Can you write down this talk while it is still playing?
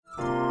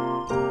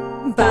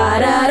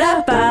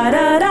Ba-da-da,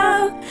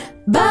 ba-da-da,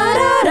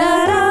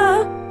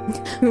 ba-da-da-da.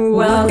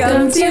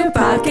 Welcome to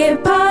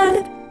Pocket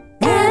Pod,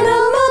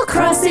 Animal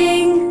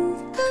Crossing.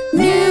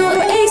 New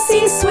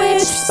AC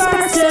switch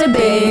sparks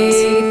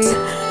debate.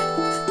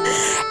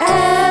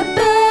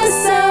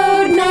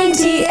 Episode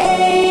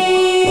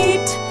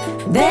 98.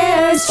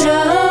 There's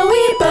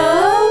Joey,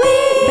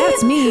 Bowie.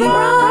 That's me.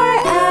 Roar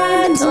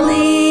and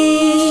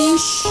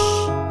Leash.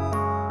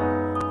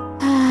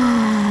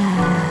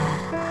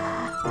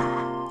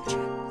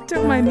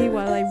 Don't mind me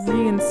while I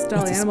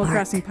reinstall Animal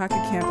Crossing Pocket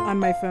Camp on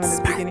my phone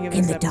at the beginning of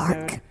this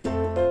episode.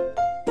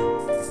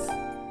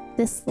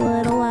 This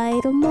little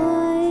light of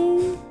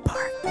mine,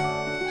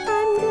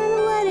 I'm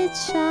gonna let it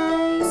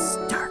shine.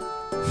 Start.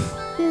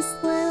 This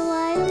little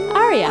light of mine,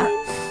 Aria.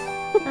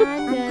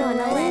 I'm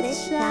gonna let it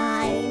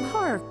shine.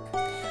 Park.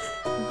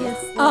 This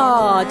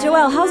Oh,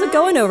 Joelle, how's it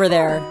going over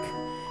there?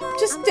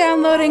 Just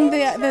downloading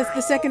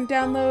the second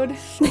download.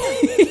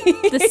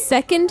 The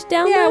second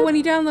download? Yeah, when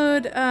you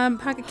download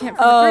Pocket Camp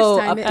for the first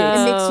time,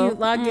 it makes you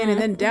log in and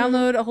then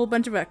download a whole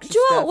bunch of extra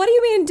Joelle, stuff. what do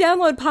you mean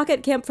download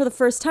Pocket Camp for the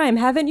first time?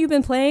 Haven't you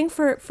been playing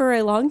for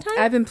a long time?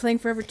 I've been playing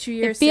for over 2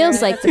 years. It feels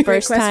Sarah. like That's the a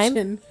great first time.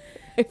 question.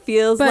 It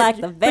feels like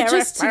the very But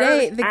just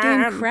today, the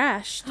game first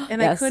crashed, and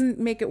Yes. I couldn't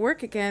make it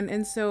work again,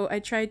 and so I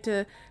tried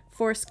to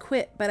force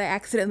quit, but I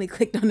accidentally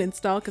clicked on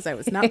install because I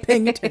was not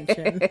paying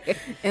attention.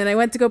 And I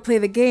went to go play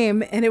the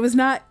game, and it was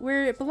not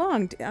where it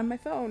belonged on my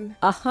phone.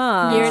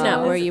 Uh-huh. You're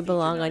not where you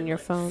belong on your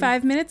phone.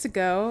 5 minutes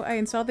ago, I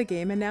installed the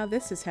game, and now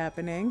this is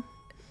happening.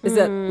 Is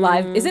it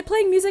live? Is it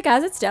playing music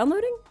as it's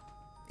downloading?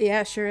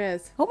 Yeah, sure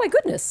is. Oh my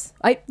goodness.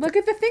 Look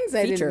at the things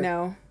I Feature. didn't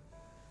know.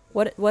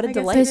 What a I guess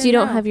delight. Because you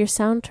didn't don't know. have your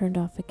sound turned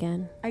off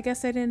again. I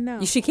guess I didn't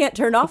know. She can't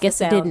turn off I guess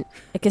the it sound. didn't.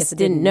 I guess it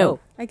didn't know.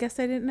 I guess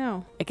I didn't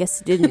know. I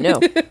guess it didn't know.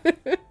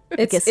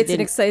 It's guess it an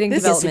didn't. exciting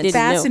This development. is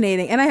didn't know.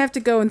 fascinating. And I have to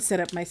go and set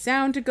up my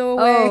sound to go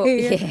Oh,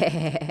 away.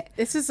 yeah.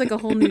 This is like a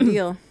whole new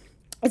deal.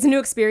 It's a new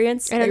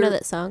experience. I don't know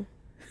that song.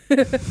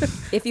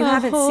 If you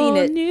haven't seen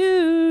it,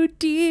 New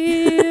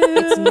deal.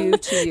 it's new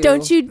to you.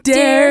 Don't you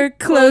dare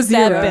close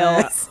that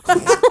bill.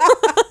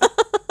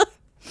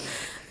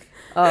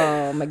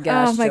 Oh my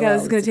gosh. Oh my god,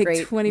 this is Joelle, going it's to great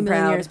take 20 and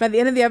million proud. years. By the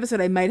end of the episode,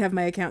 I might have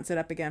my account set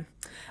up again.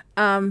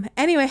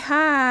 Anyway,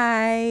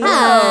 hi.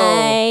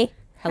 Hi.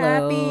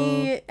 Hello.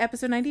 Happy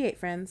episode 98,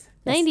 friends.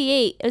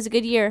 98. It was a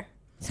good year.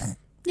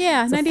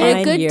 Yeah, a 98. And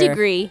fine a good year.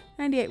 degree.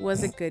 98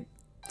 was a good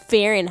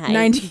Fahrenheit.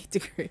 98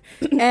 degree.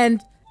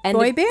 And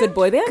boy a band? Good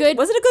boy band? Good.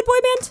 Was it a good boy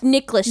band?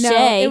 Nick Lachey.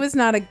 No, it was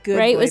not a good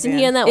right? boy Wasn't band.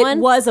 he on that It one?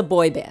 was a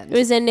boy band. It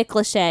was a Nick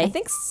Lachey. I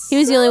think He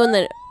was the only one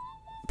that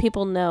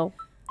people know.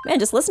 Man,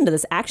 just listen to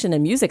this action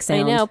and music sound.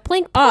 I know.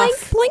 Plink, Off.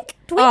 plink, plink,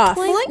 twink, Off.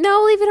 plink.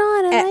 No, leave it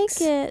on. I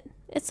X. like it.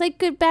 It's like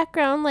good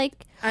background. Like,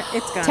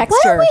 It's gone. Text- why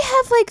don't Texture. we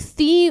have like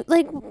theme,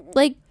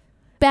 like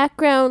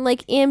background,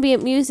 like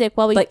ambient music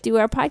while we Like- do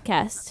our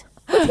podcast?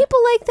 Would people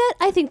like that?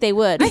 I think they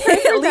would. I've heard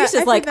that- Alicia's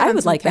I've like, heard that I on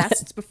would some like that.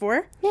 casts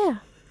before. Yeah.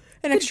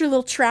 An extra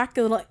little track,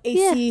 a little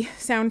AC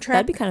soundtrack.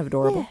 That'd be kind of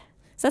adorable. Yeah.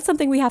 Is that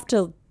something we have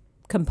to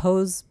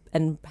compose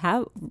and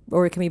have,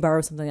 or can we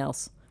borrow something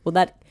else? Well,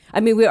 that, I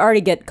mean, we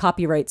already get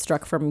copyright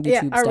struck from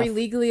YouTube Are stuff. we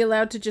legally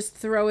allowed to just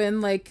throw in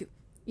 9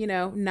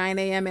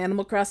 a.m.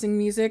 Animal Crossing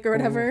music or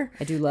whatever?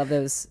 I do love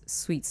those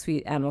sweet,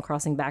 sweet Animal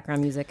Crossing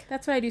background music.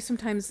 That's what I do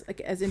sometimes, like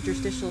as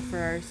interstitial for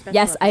our special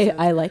Yes, episodes.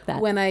 I like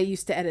that. When I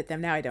used to edit them,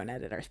 now I don't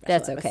edit our special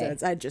That's okay.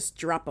 episodes. I just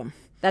drop them.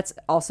 That's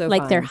also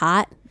Like fine. they're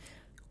hot.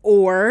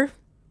 Or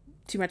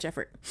too much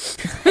effort.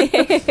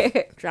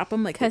 Drop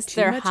them like 'Cause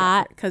they're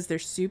hot. Because their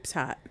soup's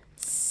hot.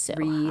 So hot.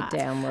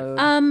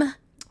 Re-download.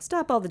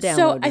 Stop all the So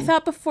downloading. I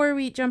thought before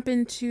we jump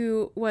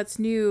into what's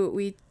new,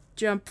 we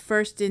jump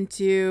first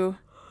into.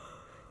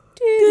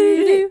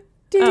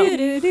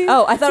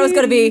 Oh, I thought it was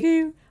going to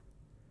be.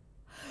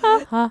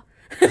 Huh?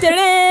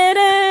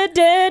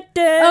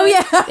 Oh,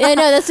 yeah. Yeah,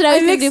 no, that's what I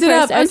was mixed thinking it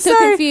first. up. I'm I'm so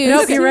sorry. confused.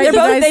 Nope, you're right. They're You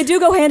both, guys- they do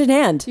go hand in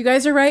hand. You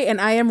guys are right, and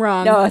I am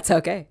wrong. No, it's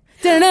okay.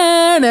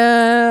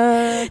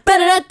 Da-da-da.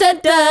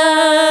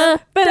 Ba-da-ba-da-ba-da.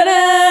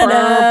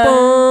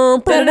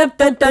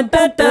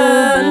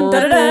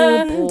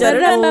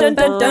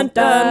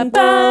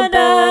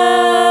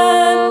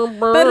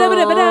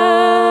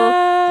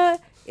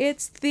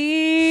 It's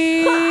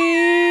the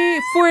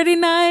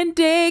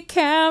 49-day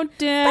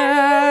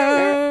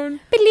countdown.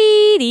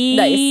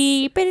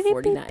 Nice.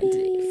 49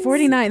 days.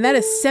 49. That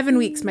is 7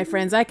 weeks, my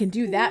friends. I can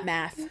do that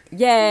math.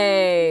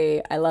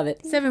 Yay. I love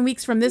it. 7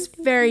 weeks from this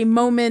very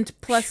moment,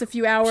 plus a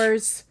few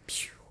hours.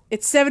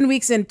 It's 7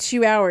 weeks and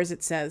 2 hours,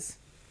 it says.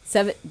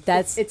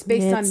 That's It's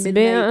based on It's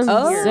midnight. been-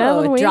 oh, here.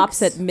 7 it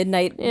drops weeks at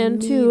midnight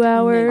and 2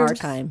 hours. our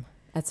time.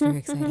 That's very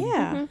exciting.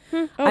 Yeah.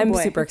 Oh, I'm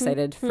boy. super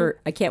excited for.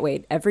 I can't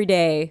wait. Every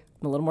day,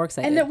 I'm a little more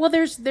excited. And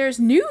there's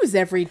news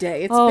every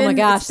day. It's oh been, my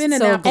gosh, it's been an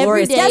so hour.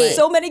 glorious! Every day. Yes,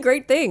 so many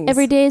great things.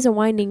 Every day is a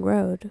winding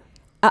road.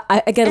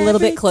 I get a little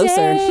bit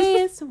closer.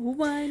 It's a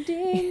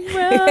winding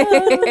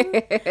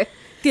road.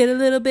 Get a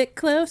little bit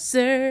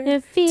closer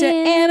To to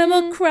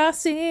Animal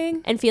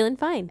Crossing and feeling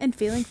fine. and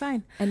feeling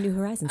fine. And New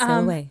Horizons, sail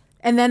away.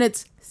 And then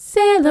it's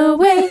sail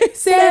away,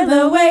 sail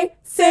away,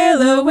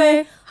 sail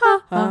away.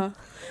 Ha ha.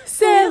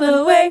 sail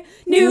away.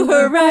 New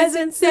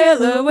horizons,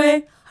 sail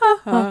away. Ha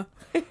ha.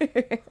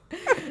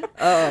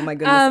 Oh my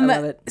goodness, I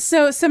love it.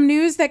 So some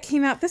news that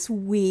came out this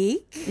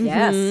week.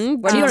 Yes.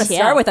 What do you want to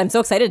start with? I'm so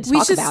excited to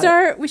talk about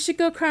it. We should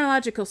go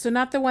chronological. So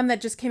not the one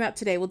that just came out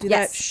today. We'll do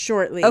Yes. that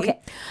shortly. Okay.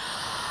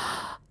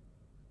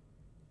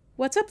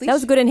 What's up, Leash? That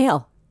was a good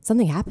inhale.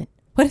 Something happened.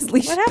 What is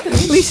Leash? What happened,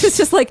 Leash? Leash is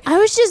just like, I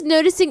was just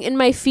noticing in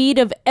my feed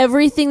of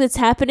everything that's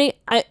happening.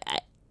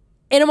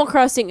 Animal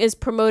Crossing is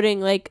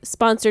promoting like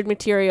sponsored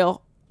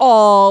material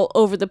all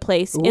over the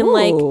place in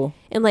Ooh.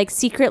 like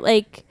secret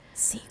like.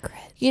 secret.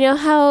 You know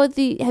how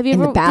did you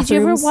ever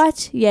bathrooms?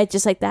 watch? Yeah,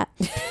 just like that.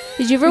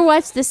 Did you ever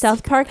watch the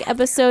South Park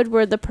episode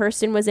where the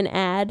person was an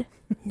ad?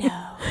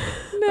 No.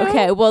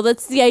 Okay, well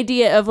that's the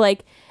idea of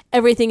like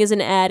everything is an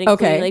ad,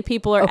 including Okay. like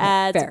people are Okay,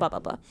 ads, fair. blah blah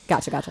blah.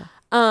 Gotcha.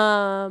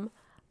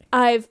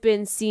 I've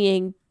been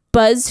seeing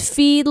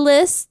BuzzFeed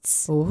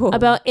lists Ooh.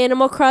 about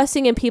Animal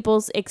Crossing and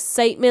people's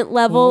excitement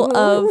level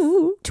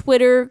of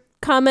Twitter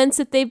comments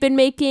that they've been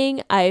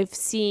making. I've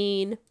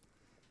seen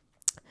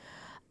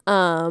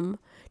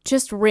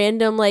just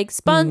random like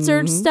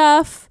sponsored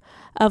stuff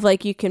of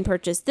like you can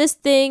purchase this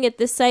thing at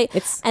this site.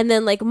 And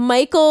then like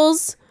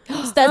Michael's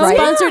that Right.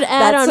 sponsored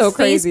ad That's on so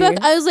crazy. Facebook.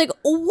 I was like,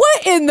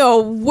 what in the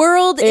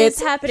world It's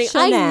is happening?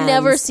 I shenanigans.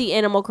 never see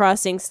Animal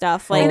Crossing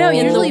stuff like I know.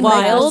 in Usually the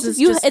Michael's wild. is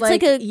just It's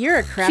like a you're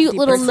a crafty cute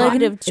little person.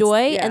 nugget of It's-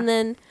 joy. yeah. And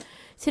then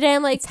today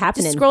I'm like just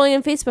happening. scrolling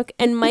on Facebook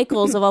and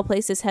Michael's of all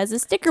places has a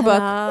sticker book.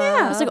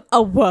 Ta-da. I was like,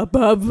 oh,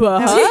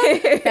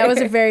 That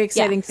was a very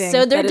exciting thing.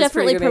 So they're That is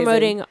definitely pretty amazing.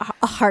 promoting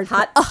a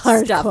hardcore.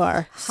 Hot stuff.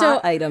 Hot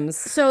So- items.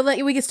 So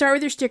we can start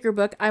with your sticker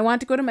book. I want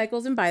to go to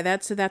Michael's and buy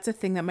that. So that's a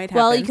thing that might happen.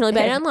 Well, you can only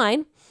buy it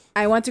online.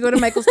 I want to go to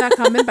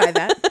Michaels.com and buy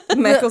that.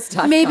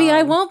 Michaels.com. Maybe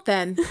I won't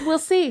then. We'll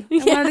see. I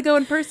wanted to go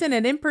in person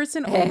and in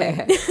person only.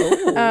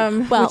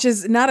 Well, Which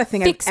is not a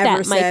thing I've fix that,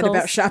 ever said Michaels.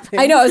 about shopping.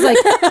 I know. I was like,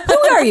 who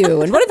are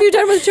you? And what have you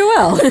done with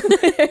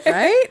Joelle?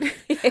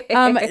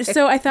 Right?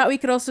 So I thought we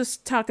could also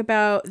talk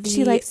about the...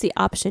 she likes the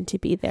option to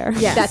be there.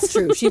 Yes. That's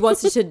true. She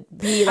wants it to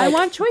be like, I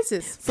want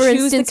choices. For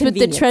choose instance, the with the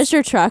convenience.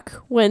 treasure truck,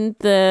 when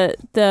the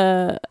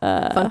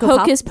Funko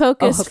Hocus Pop?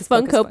 Pocus Hocus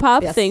Funko Pocus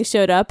Pop yes. thing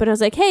showed up, and I was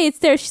like, "Hey, it's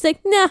there." She's like,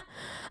 "Nah,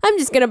 I'm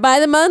just gonna buy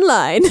them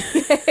online."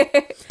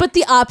 But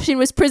the option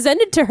was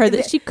presented to her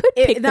that she could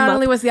pick It them not up.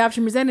 only was the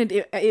option presented,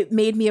 it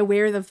made me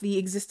aware of the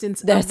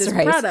existence That's of this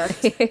right.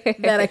 product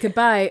that I could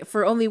buy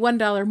for only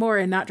 $1 more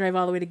and not drive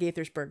all the way to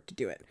Gaithersburg to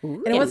do it.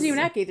 And it wasn't even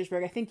at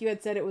Gaithersburg. I think you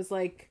had said it was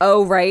like,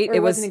 oh, right. or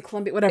it wasn't in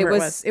Columbia, whatever it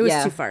was. It was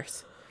yeah. too far.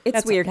 It's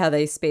That's weird how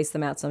they space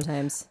them out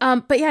sometimes.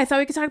 But yeah, I thought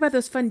we could talk about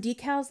those fun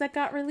decals that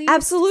got released.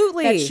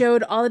 Absolutely. That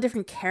showed all the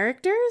different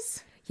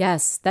characters.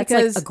 Yes, that's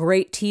Because like a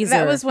great teaser.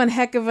 That was one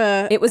heck of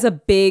a... It was a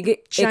big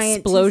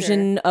Giant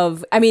explosion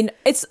of. I mean,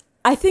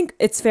 I think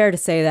it's fair to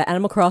say that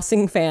Animal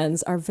Crossing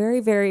fans are very,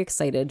 very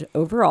excited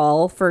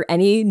overall for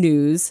any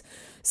news.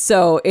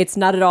 So it's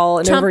not at all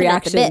an Chomping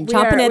at the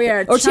overreaction. bit. We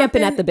are Or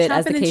champing at the bit,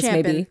 as chomping the and case may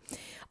champing.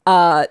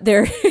 be.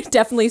 They're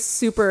definitely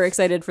super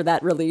excited for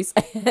that release.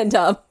 And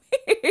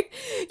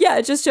yeah,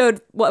 it just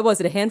showed, what was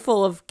it, a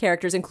handful of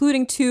characters,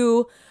 including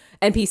 2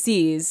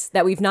 NPCs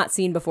that we've not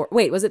seen before.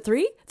 Wait, was it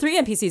 3? 3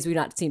 NPCs we've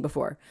not seen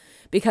before.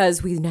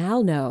 Because we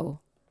now know,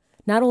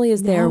 not only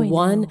is there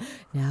one,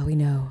 now we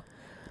know,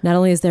 not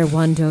only is there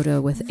one Dodo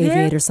with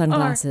aviator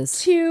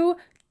sunglasses. There are 2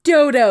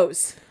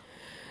 dodos.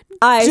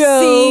 I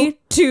see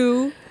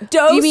 2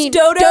 Dos You mean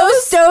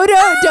Dodos.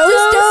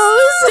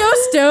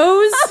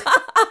 Dos.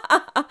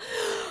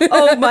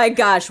 Oh my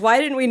gosh, why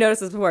didn't we notice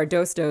this before?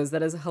 Dos.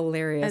 That is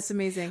hilarious. That's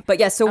amazing. But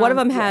yes, so one of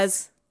them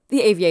has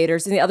the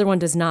aviators and the other one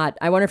does not.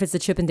 I wonder if it's the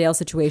Chip and Dale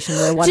situation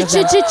where one of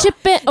them...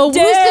 Oh, who's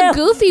Dale, the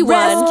goofy one?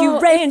 Rescue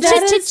Rangers.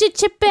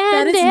 Chip That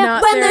and is Dale.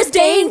 not When their- there's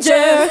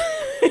danger.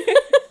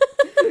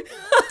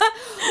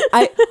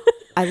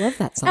 I love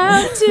that song.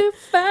 Out to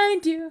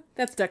find you.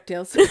 That's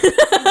DuckTales.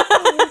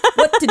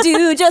 What to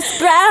do? Just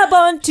grab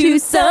onto To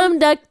some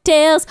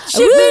DuckTales.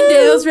 Chip and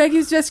Dale's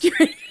Rescue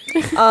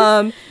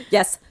Rangers.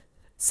 Yes.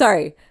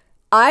 Sorry.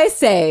 I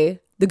say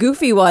the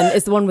goofy one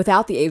is the one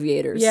without the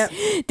aviators. Yep.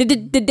 The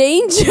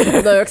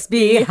danger. Lurks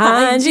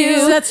behind So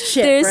you. that's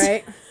Chip, There's-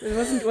 right?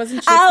 It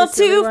wasn't Chip Out the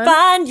silly to one?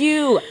 find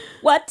you.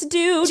 What to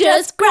do?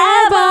 Just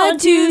grab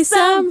onto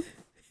some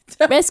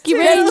Rescue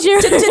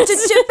Ranger.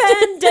 Chip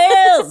and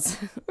Dale's.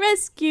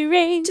 Rescue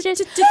Ranger.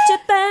 Chip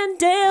and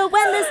Dale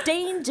when there's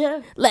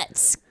danger.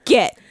 Let's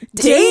get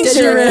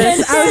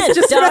Dangerous. I was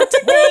just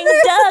Darkwing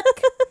Duck.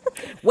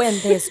 When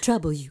there's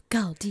trouble, you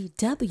call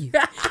DW.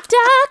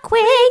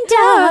 Darkwing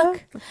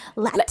Duck.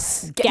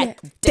 Let's get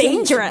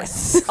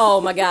dangerous.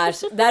 Oh my gosh,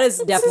 that is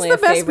This is definitely the a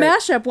best favorite.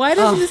 mashup. Why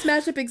doesn't this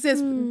mashup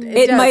exist?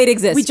 It does. might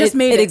exist. We just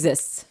made it. it.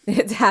 exists.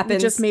 It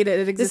happens. just made it.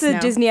 It exists This is a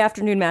now. Disney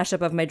afternoon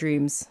mashup of my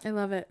dreams. I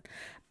love it.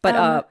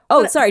 But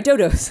sorry,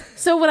 Dodos.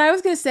 So what I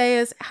was going to say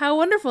is how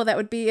wonderful that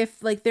would be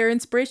if like their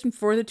inspiration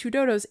for the 2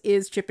 dodos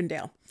is Chip and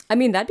Dale. I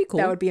mean, that'd be cool.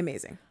 That would be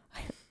amazing.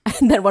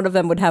 And then one of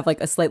them would have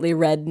like a slightly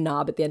red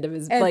knob at the end of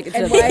his And, like. and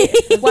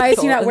instead of- why is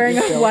he not Bill. wearing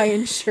a Bill.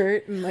 Hawaiian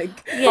shirt and like?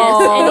 Yes,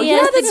 Oh, and he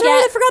has yeah, that's the,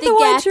 right. I forgot the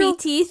white gappy drill.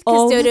 teeth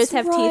Oh, because dodos that's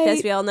have teeth, as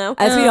right. we all know.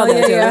 As we all know,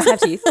 yeah, yeah. dodos have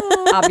teeth,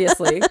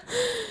 obviously.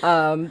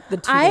 The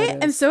two I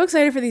dodos. am so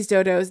excited for these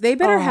dodos. They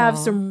better have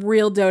some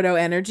real dodo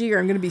energy, or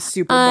I'm going to be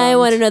super. I bummed.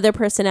 want to know their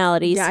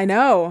personalities. Yeah, I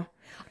know.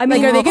 I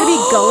mean, Like, are they going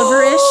to be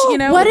Gulliver-ish? You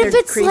know, What with if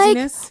their it's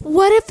craziness? like?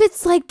 What if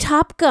it's like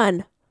Top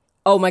Gun?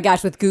 oh my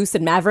gosh, with Goose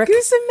and Maverick.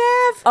 Goose and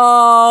Mav?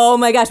 Oh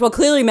my gosh. Well,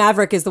 clearly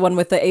Maverick is the one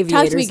with the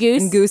aviators.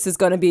 Goose. And Goose is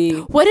going to be.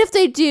 What if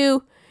they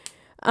do?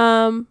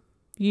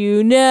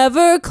 You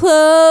never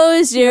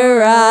close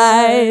your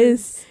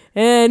eyes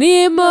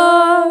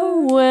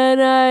anymore when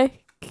I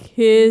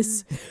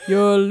kiss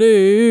your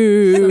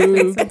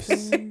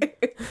lips.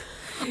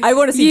 I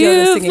want to see Dodo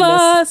You've singing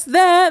lost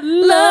that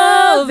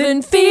love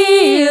and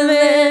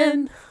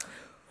feeling.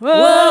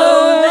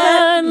 Whoa,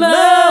 that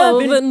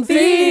love and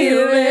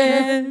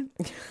feeling.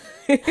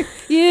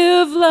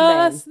 You've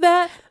lost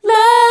that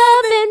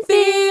love and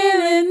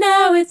feeling.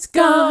 Now it's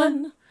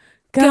gone,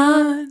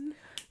 gone,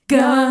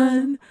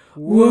 gone.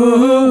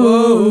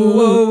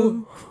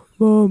 Whoa,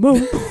 whoa,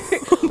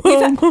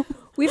 whoa.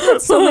 We've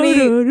had so many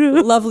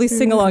lovely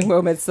sing-along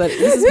moments that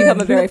this has become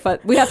a very fun.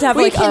 We have to have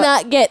We like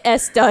cannot get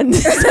S done. no,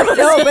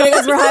 but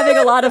because we're having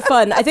a lot of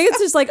fun. I think it's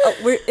just like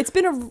it's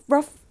been a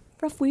rough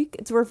week.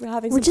 We're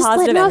having some just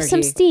positive letting off energy,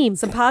 some steam.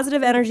 some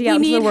positive energy We out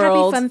into need the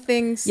world. happy fun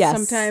things Yes.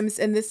 sometimes,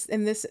 and this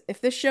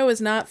if this show is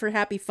not for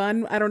happy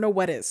fun, I don't know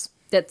what is.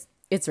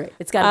 It's right.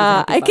 It's got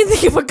to be I happy can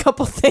think of a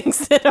couple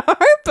things that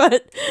are,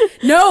 but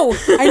No,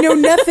 I know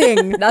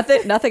nothing.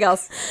 fun. nothing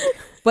else.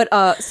 But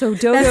so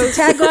Dodo, That's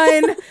the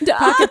tagline.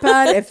 Pocket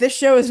Pod. If this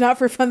show is not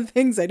for fun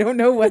things, I don't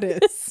know what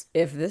is.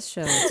 if this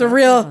show, It's a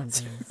real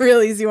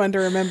easy one to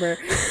remember.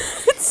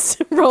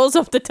 it rolls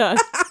off the tongue.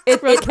 it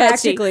catchy.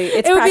 practically,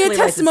 it's It would be a practically writes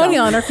itself.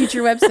 testimonial on our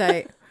future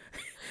website.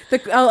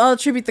 I'll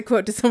attribute the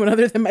quote to someone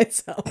other than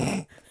myself.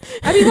 I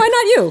mean, why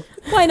not you?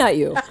 Why not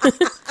you?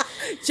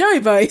 Joey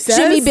Boy says,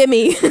 Jimmy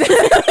Bimmy.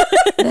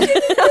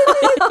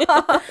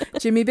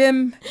 Jimmy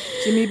Bim,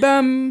 Jimmy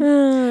Bum.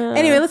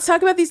 Anyway, let's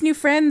talk about these new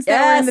friends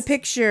that were in the Yes.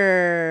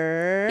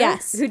 picture.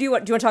 Yes. Who do you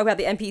want? Do you want to talk about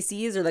the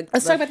NPCs or the?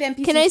 Let's talk about the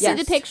NPCs. Can I see Yes.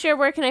 the picture?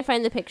 Where can I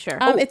find the picture?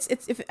 It's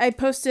if I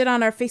posted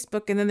on our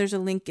Facebook, and then there's a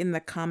link in the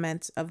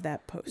comments of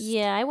that post.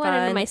 yeah, I want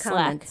it in my Slack.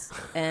 comments.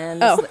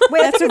 And Oh,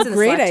 wait, I that's think a it's in the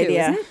great Slack too,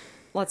 idea. isn't it?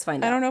 Let's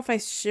find out. I don't know if I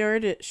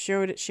shared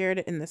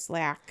it in the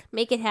Slack.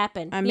 Make it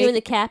happen. I'm you and the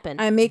making- Cap'n.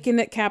 I'm making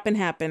it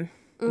happen.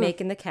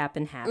 Making the cap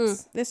and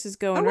hats. This is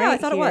going Oh, right wow, I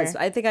thought here. it was.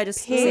 I think I just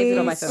saved it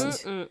on my phone.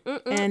 Paste.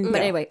 And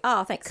But anyway,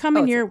 thanks.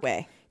 coming it's- your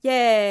way.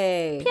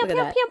 Yay! Pew, Look at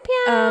pew, that. pew,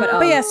 pew.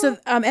 But yeah, so good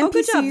job,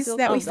 NPCs Zilch.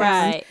 that we All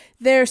found, right.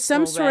 there's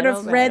some sort of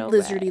Alright, red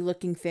alright. lizardy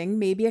looking thing,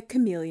 maybe a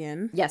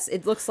chameleon. Yes,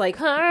 it looks like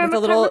Karma, with a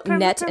little karma,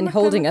 net karma, and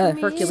karma, holding a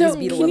karma. Hercules So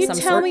beetle can you of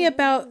some tell sort. me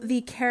about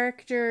the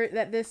character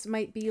that this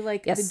might be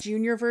like Yes. the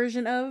junior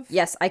version of?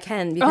 Yes, I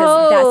can because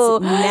Oh.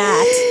 that's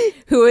Nat,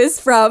 who is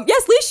from.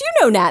 Yes, Leash, you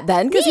know Nat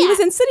then because he Yeah. was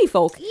in City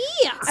Folk.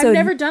 Yeah. So- I've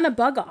never done a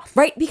bug off.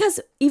 Right,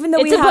 because even though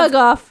It's we a have bug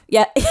off.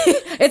 Yeah,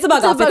 it's a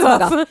bug off. It's a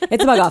bug off.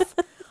 It's a bug off.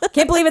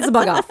 Can't believe it's a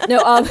bug off. No,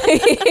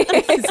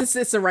 Is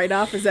this a write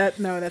off? Is that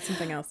no? That's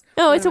something else.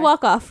 No, it's a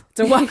walk off. It's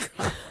a walk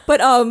off.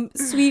 but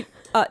sweet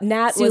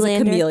Nat was a Zoolander.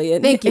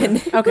 chameleon. Thank you.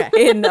 Okay.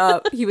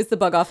 He was the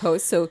bug off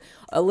host, so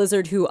a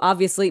lizard who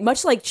obviously,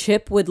 much like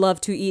Chip, would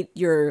love to eat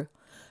your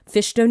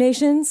fish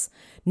donations.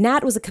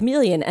 Nat was a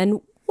chameleon,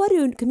 and what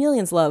do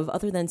chameleons love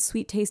other than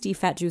sweet, tasty,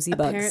 fat, juicy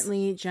bugs?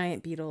 Apparently,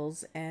 giant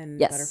beetles and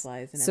Yes.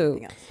 butterflies and so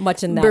everything else.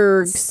 much in that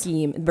Bergs.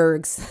 scheme, in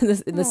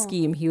the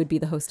scheme, he would be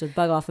the host of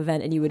Bug Off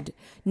event, and you would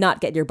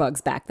not get your bugs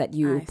back that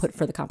you I put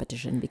for the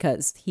competition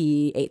because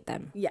he ate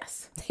them.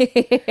 Yes.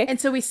 And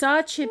so we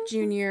saw Chip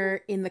Jr.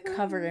 in the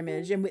cover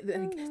image, and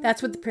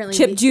that's what apparently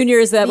Chip Jr.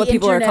 is that the what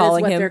people are internet is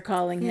calling what him? They're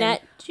calling him. Nat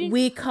Jr.?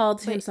 We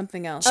called him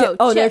something else. Chip-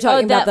 Oh, they're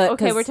talking about the-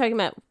 Okay, 'cause- we're talking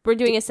about. We're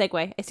doing a segue.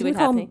 I see Did we what's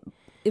call happening. him?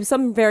 It was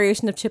some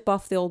variation of Chip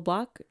off the old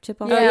block.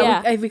 Chip off.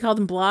 Yeah, yeah. we called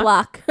him Block.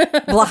 Block,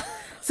 Block.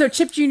 So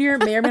Chip Jr.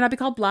 may or may not be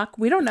called Block.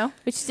 We don't know.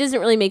 which doesn't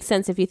really make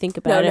sense if you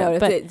think No, about no. it.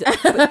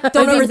 But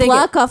Don't I mean, overthink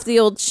block off the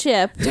old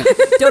chip.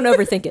 it. Don't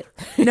overthink it.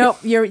 No,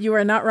 you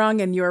are not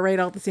wrong, and you are right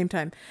all at the same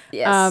time.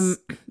 Yes.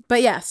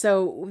 But yeah,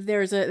 so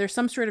there's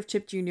some sort of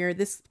Chip Jr.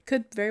 This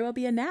could very well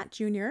be a Nat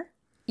Jr.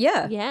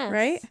 Yeah. Yeah.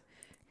 Right?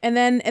 And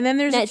then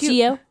there's Nat a cute,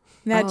 Geo.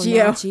 Nat Oh,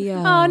 Geo. Nat Geo.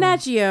 Oh, Nat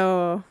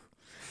Geo.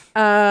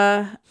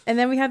 And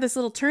then we have this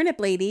little turnip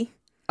lady.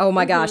 Oh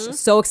my gosh,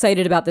 so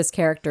excited about this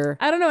character.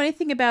 I don't know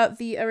anything about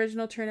the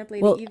original turnip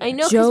lady Well, either. I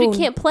know because we Joan.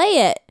 can't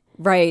play it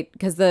Right,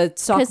 because the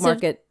stock because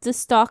market. the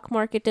stock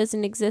market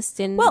doesn't exist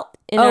in. Well,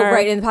 in oh our,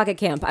 right, in the pocket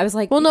camp. I was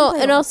like, Well, you can no,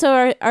 play and it.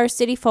 also our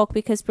city folk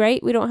because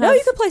right we don't have. No,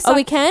 you can play stock. Oh,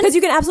 we can. Because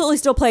you can absolutely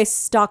still play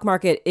stock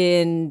market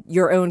in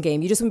your own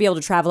game. You just wouldn't be able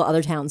to travel to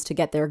other towns to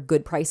get their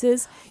good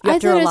prices. You I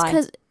have to thought it was rely.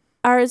 because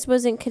ours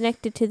wasn't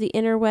connected to the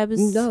interwebs.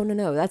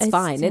 No, that's I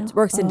fine. It still-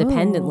 works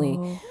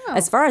independently.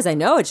 As far as I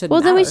know, it shouldn't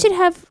Well, then we matter. should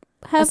have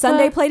have a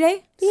Sunday play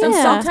day.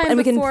 Sometime and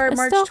we can- before a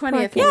March stock 20th,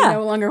 market. we Yeah.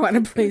 no longer want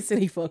to play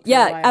City Folk. For a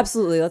Yeah, while.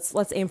 absolutely.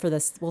 Let's aim for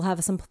this. We'll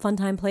have some fun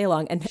time play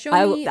along, and Show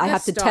I me the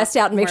have to stock test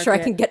out and make sure I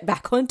market. can get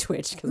back on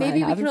Twitch because I Maybe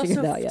we haven't could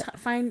figured also it out yet.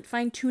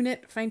 fine tune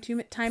it,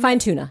 time Fine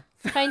it. tuna.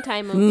 Fine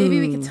time. Maybe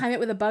we could time it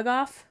with a bug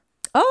off.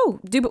 Oh,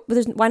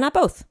 why not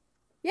both?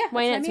 Yeah,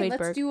 Why that's not what I mean. Zoidberg?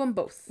 Let's do them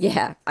both.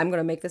 Yeah, I'm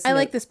gonna make this. I note.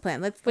 like this plan.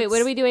 Wait, what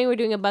are we doing? We're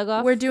doing a bug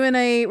off. We're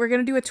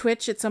gonna do a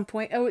Twitch at some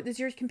point. Oh, is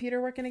your computer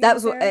working again? That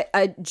was Sarah?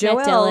 what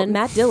Joel Dillon.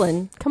 Matt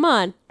Dillon. Come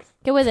on,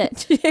 get with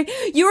it.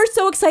 You were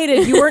so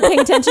excited. You weren't paying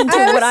attention to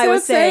what I so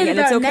was saying, excited and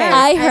it's about okay. Nat.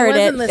 I heard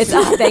wasn't it. It's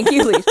listening. thank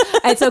you, Leash.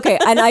 It's okay,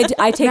 and I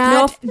take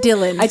Matt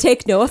Dillon. I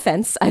take no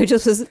offense. I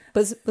just was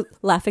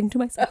laughing to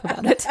myself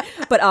about it.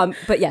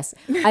 But yes,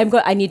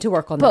 I need to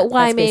work on that. But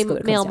why That's basically what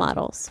it comes male down to.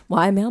 models?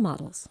 Why male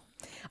models?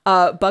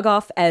 Bug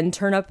off and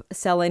turnip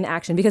sell in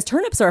action because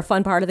turnips are a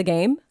fun part of the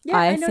game. Yeah,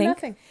 I know think.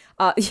 nothing.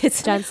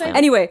 It's John Snow.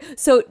 Anyway,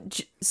 so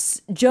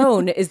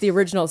Joan is the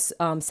original.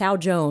 Sao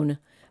Joan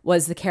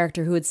was the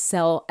character who would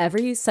sell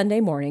every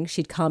Sunday morning.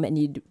 She'd come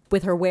and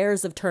with her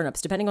wares of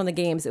turnips. Depending on the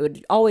games, it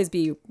would always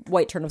be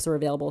white turnips were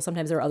available.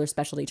 Sometimes there were other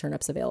specialty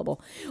turnips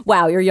available.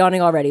 Wow, you're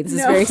yawning already. This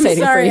is very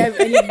exciting Sorry,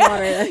 for you. I need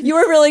water.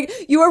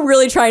 You were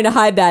really trying to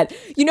hide that.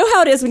 You know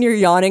how it is when you're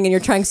yawning and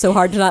you're trying so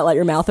hard to not let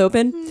your mouth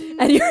open,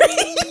 and you're.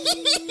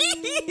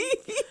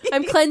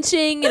 I'm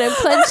clenching and I'm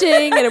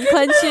clenching and I'm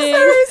clenching.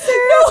 Sorry,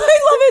 Sarah. No, I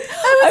love it.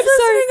 I'm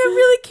sorry. I'm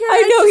really curious.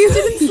 I know I you just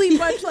didn't sleep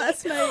much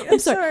last night. I'm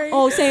sorry.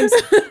 Oh, same.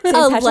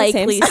 A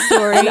likely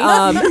story. And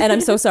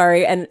I'm so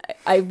sorry. And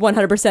I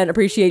 100%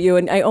 appreciate you.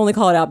 And I only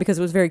call it out because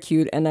it was very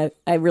cute and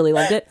I really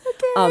loved it.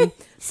 Okay.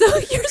 So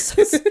you're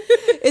so.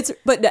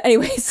 But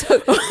anyway, so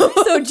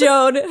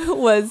Joan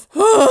was.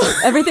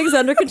 Everything's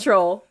under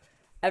control.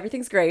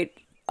 Everything's great.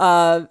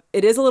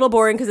 It is a little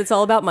boring because it's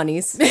all about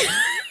monies.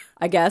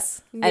 I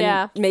guess. And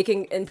Yeah.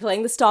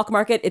 playing the stock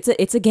market.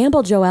 It's a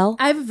gamble, Joelle.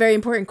 I have a very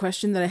important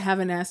question that I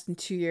haven't asked in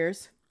 2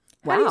 years.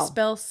 How do you Wow.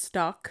 spell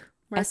stock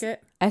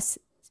market?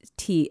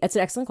 ST. That's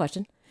an excellent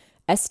question.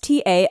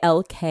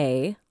 STALK.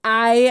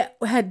 I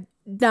had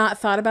not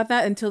thought about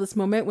that until this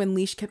moment when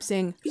Leash kept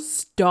saying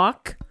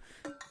stock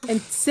and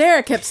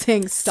Sarah kept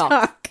saying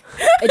stock.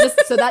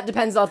 So that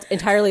depends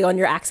entirely on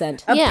your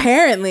accent. Yeah.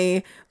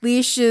 Apparently,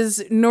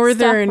 Leash's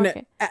northern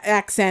market.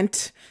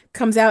 accent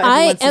comes out every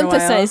I once in a while.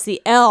 emphasize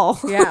the L.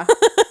 Yeah.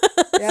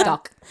 Yeah.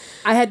 Stock.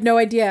 I had no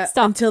idea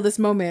Stock. until this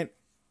moment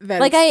that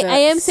Like it's I the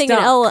am saying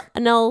stock.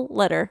 an L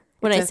letter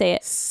when It's I a say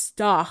it.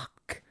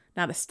 Stock,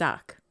 not a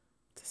stock.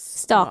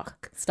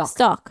 Stock. Stock.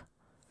 Stock.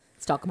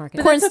 Stock market.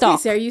 But Corn that's okay, stalk.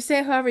 Sarah. You say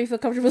it however you feel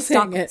comfortable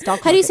saying it.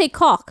 Stock How do you market. say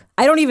cock?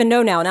 I don't even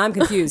know now. Now I'm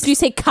confused. Do you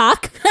say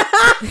cock?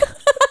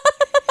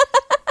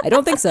 I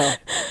don't think so.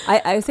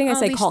 I think I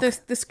say Leash, caulk.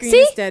 the screen See?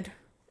 is dead.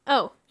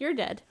 Oh, you're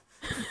dead.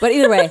 But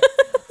either way.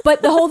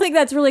 But the whole thing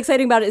that's really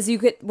exciting about it is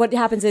what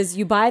happens is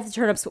you buy the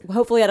turnips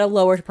hopefully at a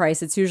lower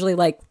price. It's usually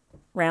like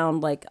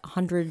around like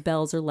 100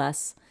 bells or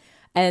less.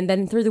 And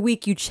then through the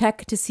week, you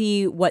check to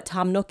see what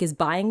Tom Nook is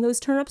buying those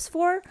turnips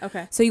for.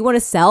 Okay. So you want to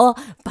sell,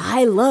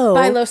 buy low.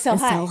 Buy low, sell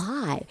and high. Sell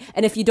high.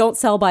 And if you don't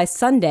sell by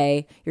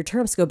Sunday, your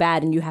turnips go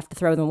bad and you have to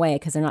throw them away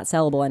because they're not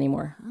sellable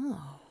anymore.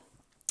 Oh.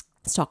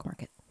 Stock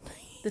market.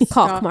 The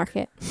Cock stock-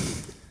 market.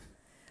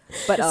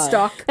 But the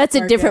stock. That's a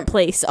market. different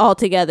place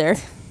altogether.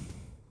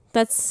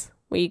 That's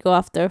where you go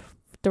off the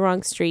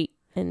wrong street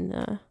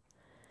and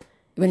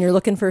when you're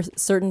looking for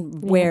certain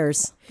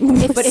wares.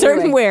 but certain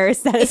anyway,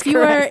 wares. That is If you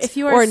are, correct. if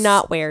you are or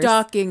not wares.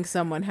 stalking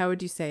someone, how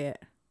would you say it?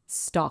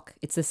 Stock.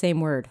 It's the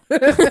same word.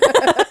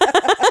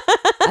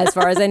 As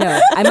far as I know.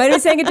 I might be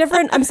saying it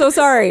different. I'm so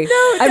sorry.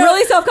 I'm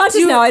really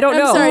self-conscious now. I don't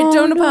know. I'm sorry. Oh,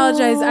 Don't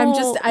apologize. I'm no,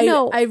 just.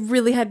 no. I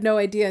really had no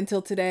idea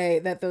until today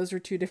that those were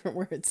two different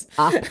words.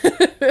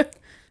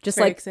 Just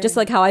Very like exciting. just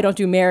like how I don't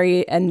do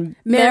Mary and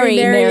Mary,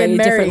 Mary and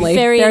Mary. differently.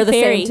 Fairy They're and the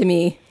fairy. same to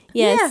me.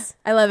 Yes.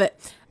 Yeah, I love it.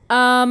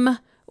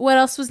 What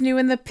else was new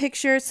in the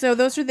picture? So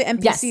those are the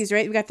NPCs,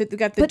 right? We got the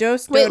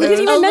dose. Wait, we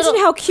didn't Dodos. even mention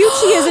how cute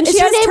she is, and Is she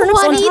her has name turnips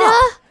on top.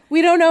 Juanita?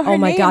 We don't know her Oh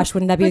my name, gosh,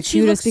 wouldn't that be the but she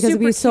cutest? looks Because it'd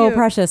be super so cute.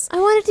 precious. I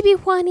want it to be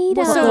Juanita.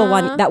 Just a little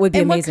one. That would be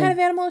And amazing. what kind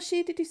of animal is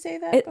she? Did you say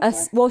that?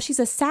 before? Well, she's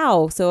a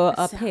sow, so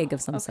a pig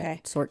of some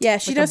Okay. sort. Yeah,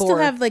 she Like a does still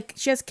boar. have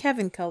she has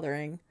Kevin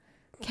coloring.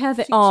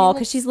 Kevin. She Oh, looks-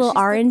 because she's a little the-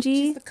 orangey.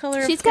 She's the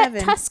color She's of got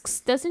Kevin. tusks,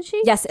 doesn't she?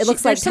 Yes, it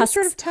looks like there's some tusks.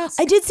 sort of tusk.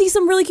 I did see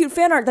some really cute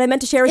fan art that I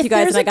meant to share with If you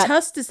guys, there's and I a got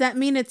tusk, does that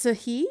mean it's a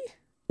he?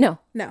 no,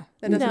 No,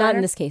 that doesn't not matter.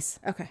 in this case.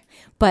 Okay.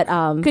 But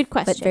Good But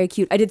question. very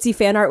cute. I did see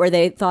fan art where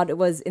they thought it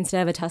was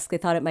instead of a tusk, they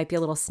thought it might be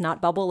a little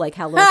snot bubble, like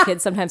how little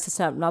kids sometimes have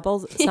snot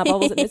bubbles.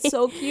 And it's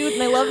so cute,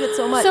 and I loved it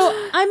so much. So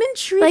I'm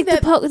intrigued Like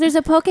that there's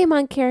a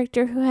Pokemon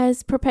character who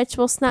has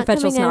perpetual snot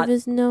Perpetual coming out snot. of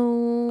his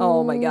nose.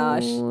 Oh my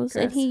gosh.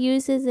 And he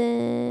uses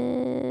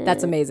it.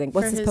 that's amazing.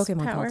 What's for this his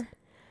Pokemon power. called?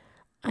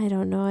 I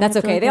don't know. That's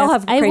okay. They all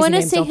have I crazy want to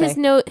names, say don't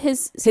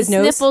his they? his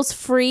nose? nipples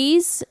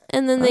freeze,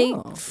 and then they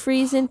Oh.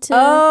 freeze into.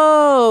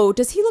 Oh,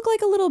 does he look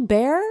like a little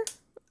bear?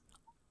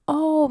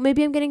 Oh,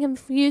 maybe I'm getting him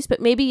confused, but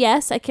maybe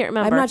yes. I can't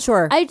remember. I'm not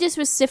sure. I just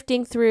was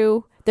sifting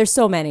through There's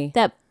so many.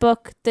 that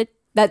book, the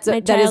that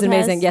is child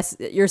amazing. has.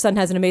 Yes, your son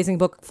has an amazing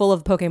book full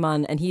of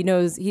Pokemon, and he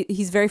knows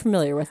he's very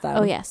familiar with them.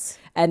 Oh yes,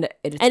 and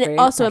it's and very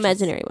also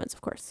precious. imaginary ones,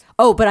 of course.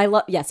 Oh, but I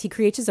love he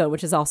creates his own,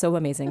 which is also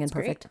amazing and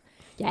perfect.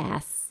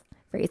 Yes.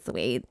 Very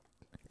sweet.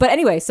 But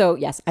anyway, so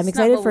yes, I'm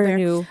excited Little for Bear. a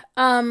new.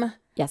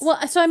 Yes.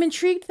 Well, so I'm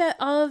intrigued that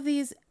all of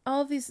these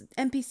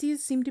NPCs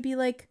seem to be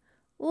like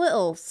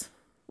littles.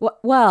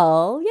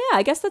 Well, yeah,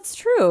 I guess that's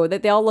true.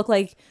 That they all look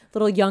like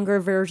little younger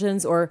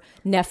versions or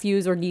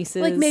nephews or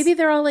nieces. Like maybe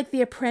they're all like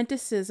the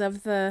apprentices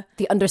of the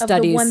understudies.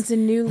 of the ones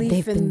in New They've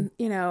Leaf, been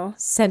and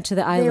sent to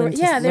the they island. were to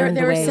they learn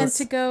they the were ways. sent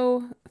to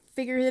go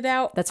figure it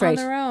out. That's on right.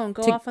 their own,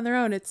 go To- off on their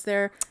own. It's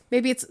their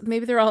maybe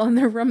they're all in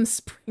their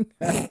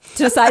Rumspringa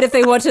to decide if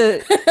they want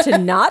to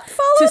not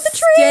follow to the tree.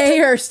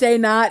 stay or stay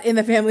not in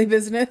the family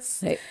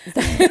business. Right.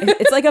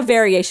 It's like a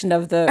variation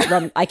of the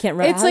rum. I can't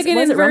remember. It's like an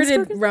was it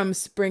inverted Rumspringa?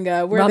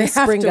 Rumspringa where they have to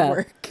Rumspringa.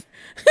 work.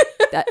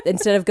 That,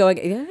 instead of going,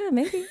 yeah,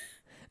 maybe.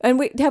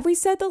 And have we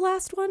said the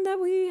last one that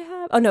we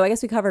have? Oh no, I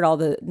guess we covered all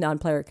the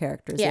non-player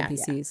characters, Yeah,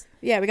 NPCs.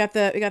 Yeah, we got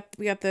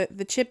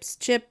the Chips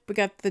Chip, we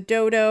got the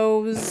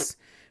Dodos,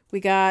 we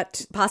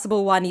got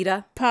Possible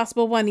Juanita.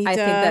 possible Juanita. I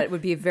think that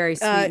would be a very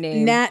sweet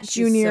name. Nat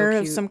She's Jr. so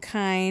of cute. some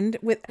kind.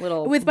 With by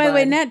the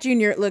way, bud. Nat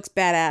Jr. looks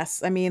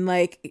badass. I mean,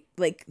 like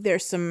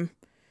there's some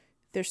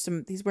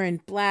he's wearing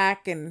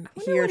black and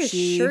I he wonder or what his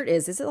she. shirt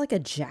is. Is it like a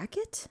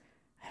jacket?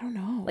 I don't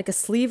know. Like a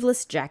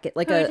sleeveless jacket,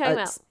 like Who are you a talking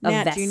about?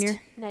 Nat vest. Jr.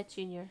 Nat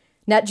Jr.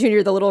 Nat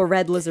Jr., the little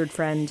red lizard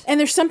friend. And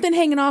there's something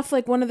hanging off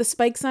like one of the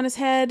spikes on his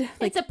head.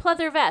 Like It's a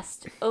pleather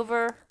vest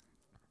over.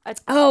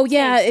 oh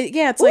yeah,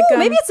 it's Ooh, like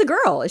maybe it's a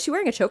girl. Is she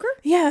wearing a choker?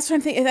 yeah. That's what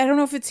I'm thinking. I don't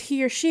know if it's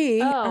he or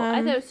she. Oh,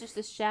 I thought it was just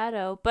a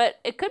shadow, but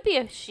it could be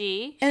a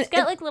she. She's And-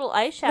 got like little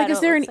eyeshadow. like, is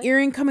there it an looks like.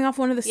 earring coming off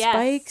one of the Yes.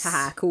 spikes?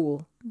 Haha,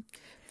 cool.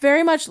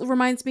 Very much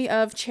reminds me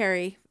of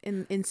Cherry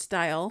in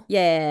style.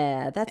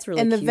 Yeah, that's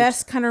really And the cute.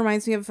 vest kind of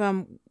reminds me of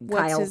what's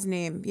Kyle. his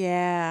name?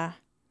 Yeah.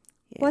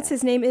 What's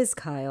his name is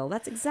Kyle.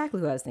 That's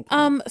exactly who I was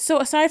thinking. So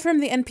aside from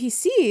the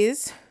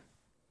NPCs,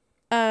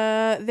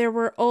 there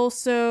were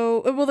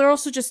also they're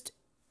also just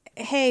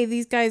hey,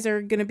 these guys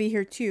are gonna be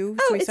here too.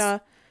 So Oh, we it's saw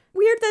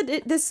weird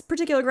that this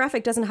particular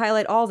graphic doesn't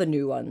highlight all the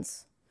new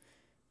ones.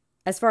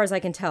 As far as I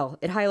can tell,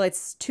 it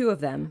highlights 2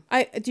 of them.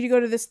 did you go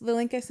to the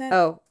link I sent?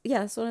 Oh, yeah,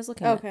 that's what I was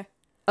looking at. Okay.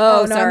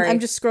 Oh, no, sorry. I'm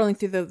just scrolling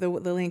through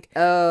the link.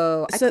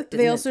 Oh, I So clicked it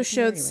they and also it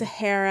showed anyway.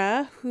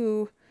 Sahara,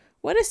 who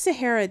what does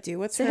Sahara do?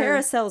 What's Sahara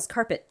her, sells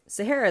carpet.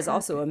 Sahara is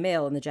also a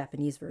male in the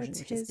Japanese version,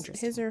 which is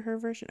interesting. his or her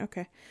version?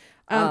 Okay.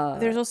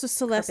 There's also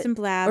Celeste and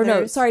Or Blathers.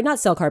 no, sorry, not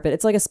sell carpet.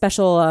 It's like a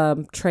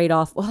special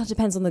trade-off. Well, it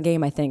depends on the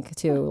game, I think,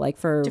 too. Like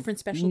for Different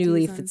specialties New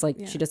Leaf, on- it's like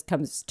yeah. she just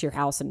comes to your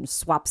house and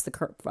swaps the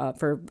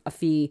for a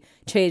fee,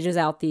 changes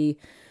out the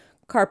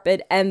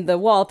carpet and the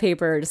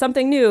wallpaper to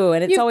something new,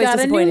 and it's You've always got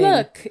a new disappointing.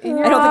 look in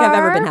your I don't think I've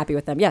ever been happy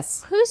with them.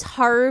 Yes. Who's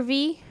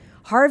Harvey?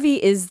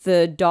 Harvey is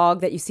the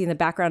dog that you see in the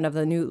background of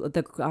the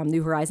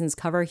New Horizons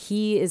cover.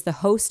 He is the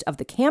host of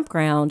the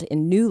campground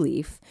in New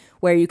Leaf,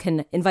 where you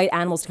can invite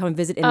animals to come and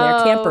visit in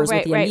their campers right,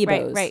 with the right,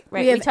 amiibos. right.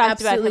 We We have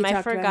talked about absolutely him. I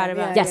talked about forgot him,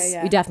 about yeah. him.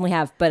 Yes, we definitely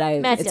have, but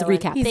Matt it's a Dillon.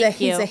 recap. He's Thank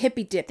he's you. a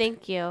hippie dip.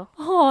 Thank you.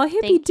 Oh,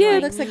 hippie Thank you.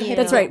 dip. Looks like a hippie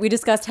That's dip. right. We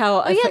discussed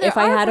how yeah, if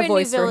I there are had a brand new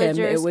voice for him, it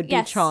villagers. would be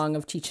Yes. Chong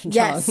of Cheech and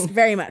Yes, Chong.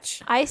 very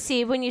much. I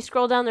see. When you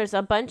scroll down, there's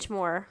a bunch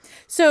more.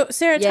 So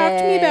Sarah, talk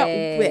to me about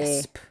Yay.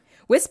 Wisp.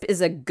 Wisp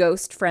is a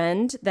ghost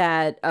friend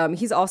that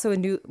he's also a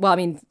new. Well, I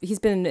mean, he's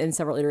been in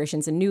several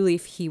iterations. In New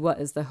Leaf, he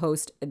was the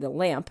host in the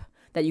lamp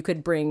that you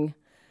could bring.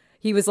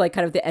 He was like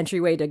kind of the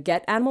entryway to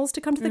get animals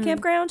to come to the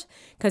campground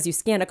because you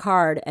scan a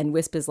card and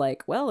Wisp is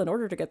like, well, in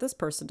order to get this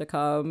person to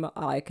come,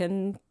 I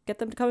can get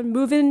them to come and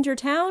move into your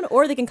town,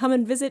 or they can come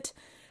and visit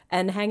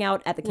and hang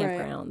out at the Right.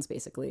 campgrounds,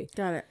 basically.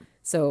 Got it.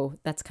 So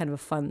that's kind of a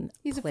fun.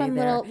 He's a play fun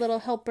there. little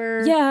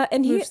helper. Yeah,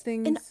 and he moves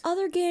things. in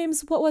other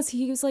games, what was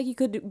he? He was like you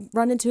could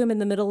run into him in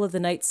the middle of the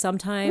night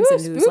sometimes, Ooh,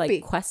 and it was like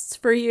spoopy. quests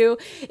for you.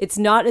 It's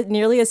not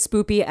nearly as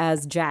spoopy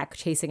as Jack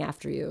chasing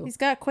after you. He's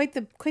got quite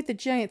the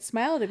giant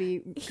smile to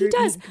be He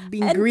does.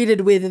 being And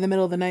greeted with in the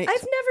middle of the night.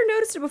 I've never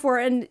noticed it before,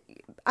 and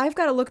I've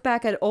got to look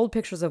back at old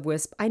pictures of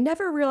Wisp. I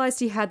never realized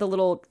he had the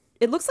little.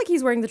 It looks like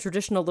he's wearing the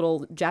traditional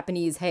little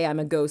Japanese "Hey, I'm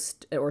a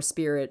ghost" or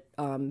spirit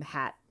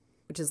hat,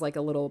 which is like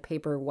a little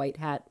paper white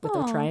hat with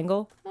a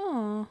triangle.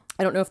 Oh,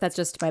 I don't know if that's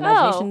just my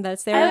imagination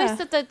that's there. I always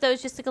thought that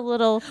was just like a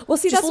little. Well,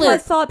 see, Just that's what I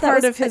look, thought that part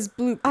was of his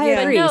blue. I yeah.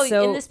 agree. No,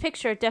 so in this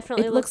picture, it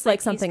definitely it looks like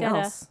he's something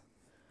got else.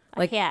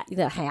 A hat.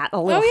 The hat, a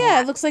Oh little yeah,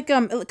 hat. it looks like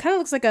it kind of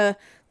looks like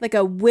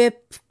a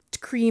whipped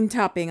cream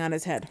topping on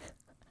his head.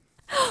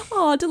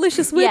 Oh,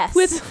 delicious whip, Yes.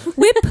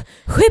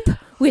 whip,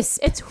 wisp.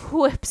 It's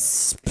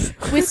whips.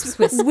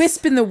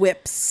 Wisp in the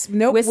whips.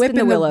 Nope, Wisp whip in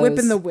the in the whip willows.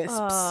 in the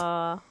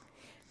wisps.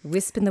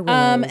 Wisp in the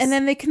willows. And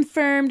then they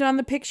confirmed on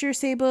the picture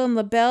Sable and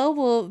LaBelle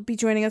will be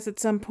joining us at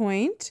some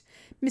point.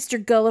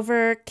 Mr.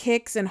 Gulliver,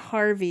 Kix, and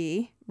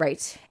Harvey.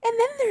 right, And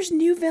then there's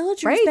new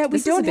villagers Right, that we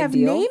this is a don't big have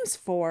deal. names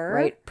for.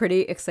 right,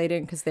 pretty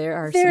exciting because there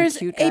are There's some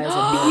cute a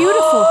guys.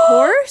 beautiful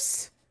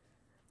horse.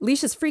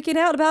 Leash is freaking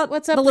out about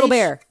What's up, the little Leash?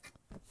 bear.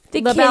 The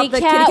About kitty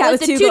cat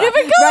with the two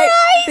different color right?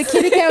 eyes. The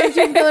kitty cat with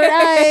different colored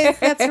eyes.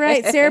 That's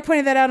right. Sarah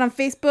pointed that out on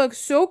Facebook.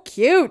 So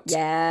cute.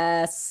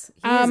 Yes,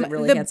 he's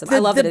really handsome. I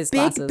The love that his big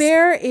glasses.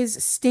 bear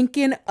is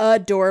stinking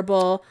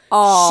adorable.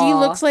 Aw. She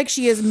looks like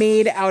she is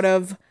made out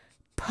of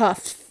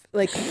puff.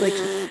 Like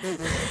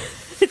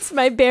It's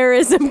my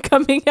bearism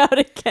coming out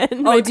again.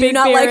 Oh, My do you big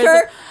not like bearism.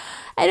 her?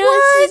 I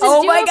don't. Just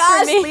Oh do my it for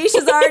gosh, me.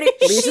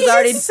 Leisha's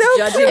already so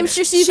judging. I'm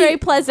sure she's very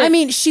pleasant. I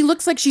mean, she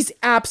looks like she's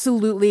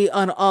absolutely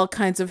on all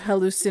kinds of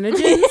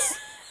hallucinogens.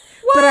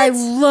 But I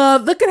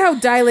look at how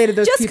dilated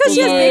those Just pupils because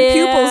she has are. big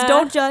Yeah. pupils,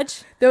 don't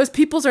judge. Those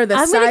pupils are the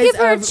I'm size gonna give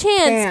her a of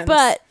chance, pans.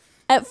 but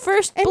at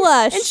first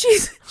blush, And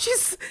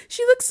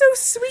she looks so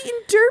sweet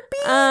and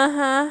derpy.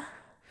 uh-huh.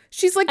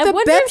 She's like I the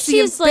wonder if Betsy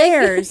she's of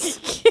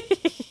bears.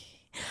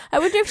 I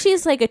wonder if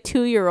she's like a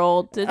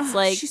 2-year-old that's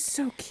like She's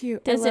so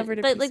cute. I does love her it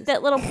to like pieces.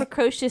 that little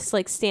precocious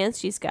like stance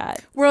she's got.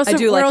 We're also, I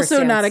do like her not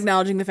stance.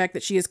 acknowledging the fact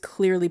that she is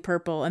clearly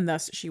purple, and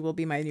thus she will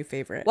be my new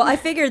favorite. Well, I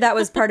figured that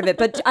was part of it,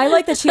 but I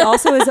like that she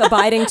also is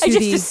abiding to I just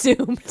the.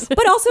 assumed.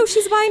 But also,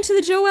 she's abiding to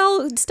the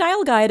Joelle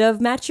style guide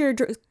of match your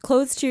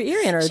clothes to your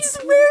ear innards. She's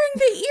wearing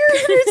the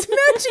ear innards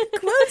matching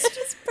clothes.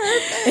 Just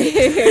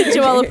perfect.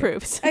 Joelle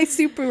approves. I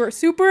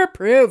super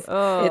approve. It's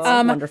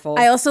wonderful.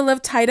 I also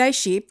love tie-dye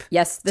sheep.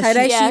 yes, the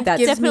tie-dye sheep- Yeah, sheep that's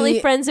gives definitely me-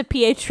 friends of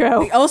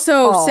Pietro.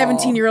 Also, Aw.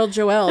 17-year-old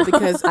Joelle,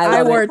 because I I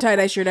love wore it. a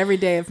tie-dye shirt every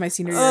day of my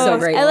senior year. So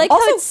great. I like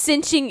Also- how it's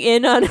cinching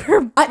in on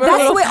her.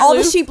 That's the way all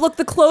the sheep look.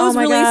 The clothes Oh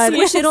my really God.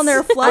 squish in on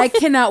their fluff. I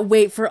cannot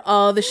wait for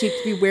all the sheep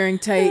to be wearing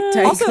tight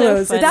Also,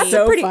 clothes. funny. It's that's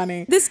so pretty.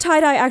 funny. This tie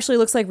dye actually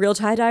looks like real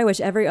tie dye,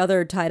 which every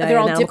other tie dye They're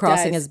in all Animal dip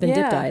Crossing dyes. has been Yeah.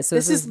 dip dye. So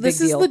this this is a big is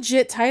deal.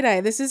 legit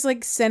tie-dye. This is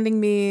like sending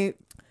me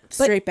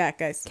straight back,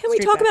 guys. Can we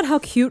Straight talk back. about how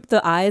cute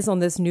the eyes on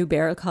this new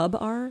bear cub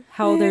are?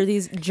 How they're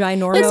these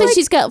ginormous. Looks like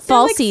she's got they're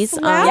like falsies on.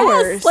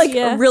 flowers. Yes, like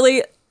Yeah.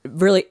 really,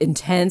 really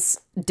intense,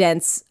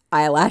 dense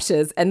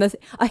eyelashes and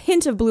a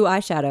hint of blue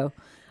eyeshadow.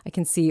 I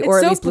can see, It's or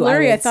at so least blue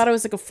blurry. eyelids. I thought it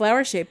was like a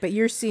flower shape, but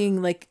you're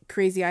seeing like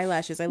crazy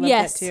eyelashes. I love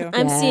Yes, that too.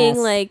 I'm Yes. seeing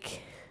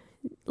like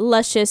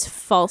luscious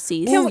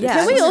falsies. Can, yeah,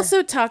 can we sure.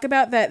 also talk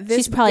about that? This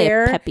She's probably a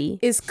bear Peppy.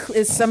 is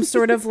some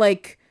sort of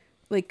like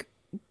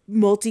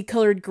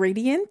multicolored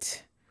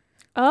gradient.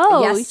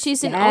 Oh, Yes,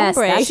 she's an yes,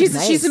 ombre. that's She's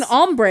nice. she's an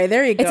ombre.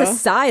 There you go. It's a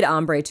side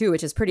ombre too,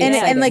 which is pretty and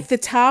exciting. like the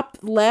top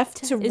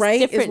left to Is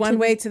right is different one to-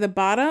 way to the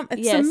bottom.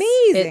 It's Yes.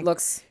 amazing. it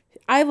looks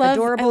I love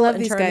adorable I love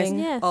and these guys. charming.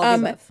 Yeah. All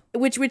the above.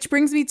 Which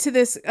brings me to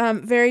this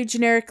very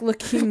generic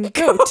looking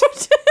goat.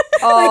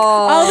 Oh,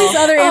 All these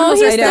other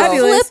animals are he's the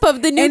fabulous. flip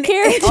of the new and,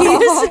 character.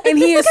 and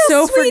he is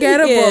so sweet he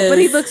forgettable, is. but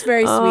he looks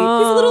very sweet.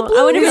 He's a little blue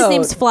I wonder if his goat.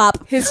 name's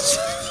Flop. His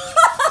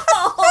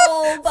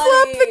Oh,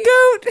 Flop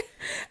the goat.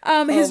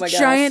 His my gosh.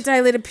 giant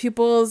dilated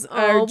pupils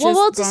are Oh, just well,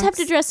 we'll just have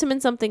to gonks. dress him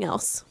in something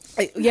else.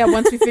 Yeah,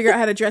 once we figure out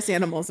how to dress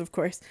animals, of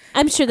course.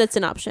 I'm sure that's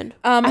an option.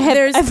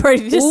 There's I've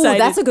already Ooh,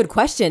 decided. that's a good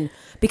question.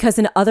 Because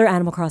in other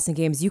Animal Crossing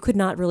games, you could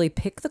not really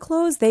pick the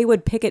clothes. They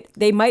would pick it.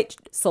 They might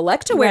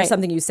select to wear Right.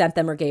 something you sent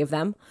them or gave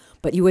them,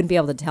 but you wouldn't be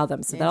able to tell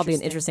them. So that'll be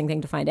an interesting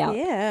thing to find out.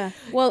 yeah.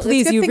 Well, it's a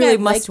Please, good you thing really I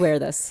must like- wear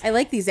this. I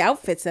like these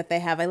outfits that they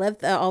have. I love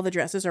all the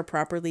dresses are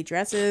properly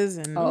dresses,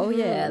 and Oh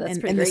yeah, that's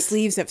and, pretty and the great.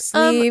 sleeves have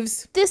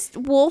sleeves. This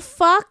wolf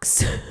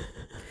fox.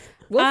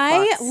 Wolf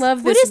I fox.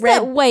 love What this is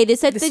red. that white?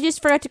 Is that they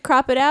just forgot to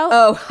crop it out?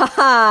 Oh,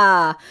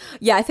 haha.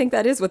 Yeah, I think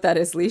that is what that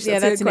is, Leash. Yeah,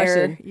 That's that's a an good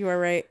error. question. You are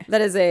right.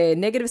 That is a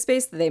negative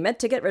space that they meant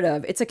to get rid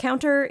of. It's a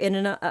counter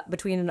in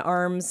between an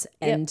arms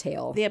and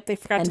tail. Yep, they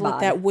forgot And to let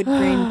bod. that wood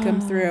grain come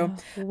through.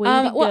 Way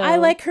to Well, I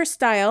go. like her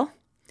style.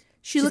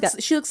 She got-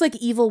 looks like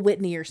evil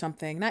Whitney or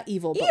something. Not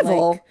evil, but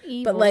Evil?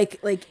 but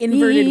like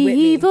inverted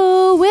Whitney.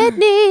 Evil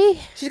Whitney.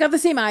 She's got the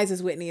same eyes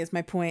as Whitney. Is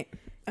my point.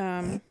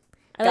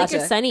 I like her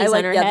Gotcha. sunnies I like,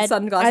 on her yeah, head. The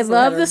sunglasses I on her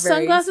love head the are very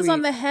sunglasses on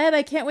sweet. the head.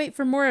 I can't wait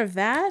for more of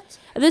that.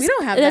 This, we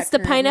don't have that's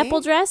that the pineapple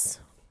currently. dress.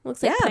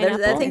 Looks like Yeah,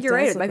 pineapple. I think you're It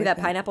right. does It might look be like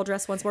that that. pineapple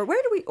dress once more. Where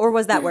do we, or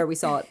was that where we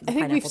saw it? I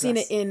think we've seen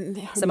it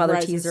in Some other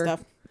Horizon teaser.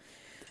 stuff.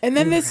 And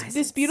then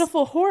this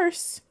beautiful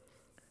horse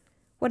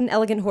What an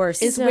elegant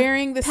horse. is a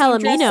wearing the same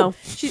Palomino.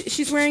 dress.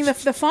 She's wearing the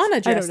fauna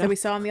dress that we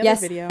saw in the other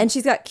yes, video. and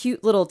she's got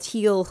cute little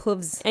teal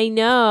hooves. I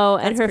know,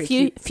 and That's her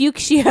pretty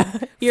fuchsia.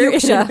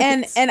 Fuchsia.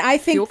 and I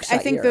think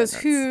Fuchsia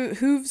those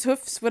earrings.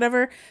 hoofs,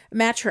 whatever,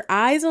 match her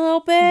eyes a little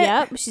bit.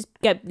 Yep, she's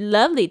got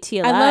lovely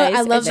teal eyes.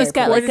 I love and she's the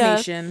got like a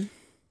coordination.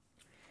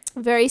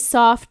 very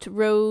soft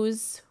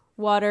rose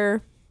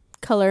water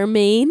color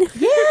mane.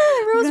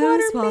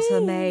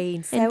 Rosewater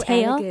mane. So And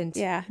tail. elegant.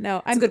 Yeah,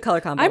 no, It's a good color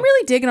combo. I'm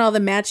really digging all the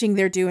matching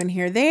they're doing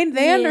here. They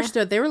Yeah.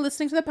 understood. They were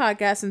listening to the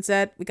podcast and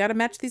said, "We got to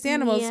match these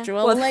animals." Yeah.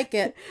 Joelle will like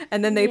it.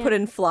 And then they put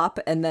in flop,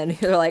 and then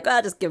they're like,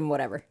 "Ah, just give him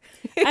whatever."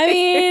 I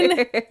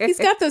mean, he's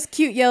got those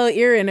cute yellow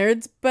ear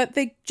innards, but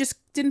they just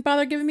didn't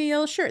bother giving me a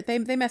yellow shirt. They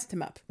messed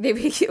him up.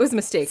 Maybe it was a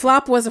mistake.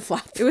 Flop was a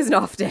flop. It was an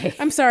off day.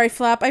 I'm sorry,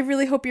 Flop. I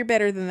really hope you're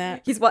better than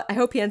that. I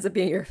hope he ends up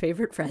being your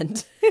favorite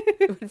friend.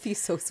 It would be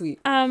so sweet.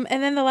 And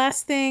then the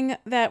last thing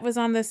that was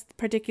on this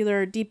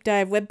particular deep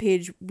dive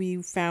webpage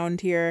we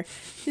found here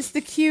is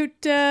the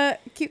cute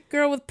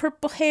girl with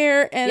purple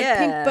hair and a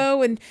pink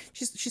bow, and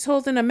she's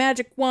holding a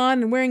magic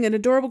wand and wearing an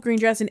adorable green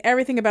dress, and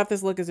everything about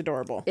this look is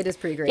adorable. It is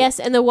pretty great. Yes,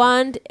 and the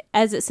wand,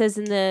 as it says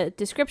in the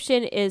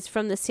description, is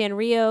from the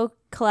Sanrio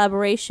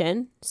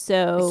collaboration.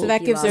 So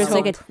that gives us there's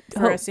hope like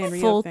for a a Sanrio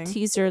full thing.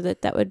 teaser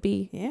that would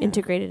be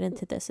integrated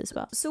into this as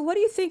well. So what do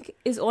you think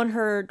is on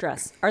her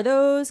dress? Are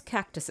those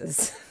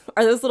cactuses?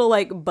 Are those little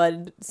like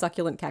bud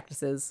succulent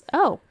cactuses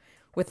Oh,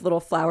 with little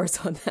flowers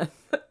on them?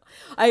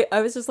 I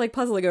was just like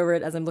puzzling over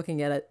it as I'm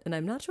looking at it, and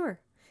I'm not sure.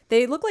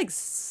 They look like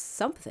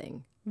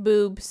something.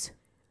 boobs.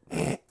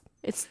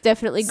 It's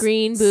definitely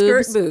green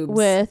Skirt boobs, boobs.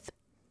 with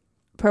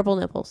purple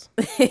nipples.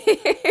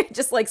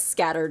 Just like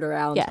scattered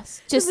around.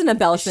 Yes, Just an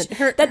embellishment.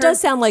 Her- that her-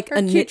 does sound like Her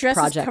a cute knit dress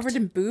project. is covered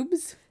in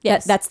boobs.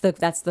 Yes. That's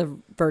the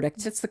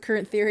verdict. That's the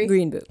current theory.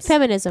 Green boobs.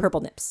 Feminism.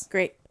 Purple nips.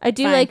 Great. I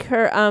do Fine. like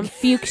her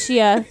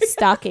fuchsia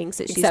stockings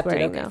that she's Accepted.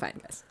 wearing Okay, though. fine,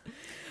 guys.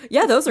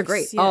 Yeah, those are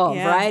great. Yeah, Oh,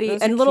 yeah, variety.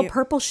 those And are little cute.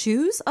 purple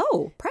shoes.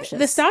 Oh, precious.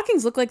 The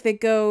stockings look like they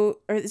go,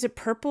 or is it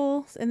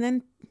purple? And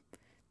then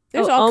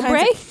there's Oh, all ombre?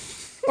 kinds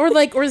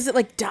of, or is it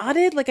like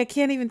dotted? Like I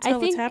can't even tell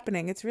what's think-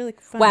 happening. It's really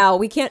fun. Wow,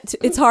 we can't.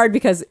 It's hard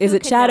because is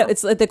it can shadow? know?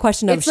 It's like the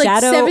question of It's like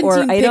shadow 17 or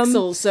item.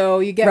 pixels, so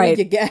you get Right, what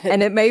you get.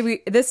 and it may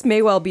be. This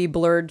may well be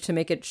blurred to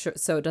make it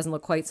so it doesn't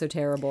look quite so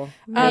terrible.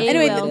 May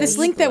Anyway, well this be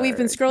link that we've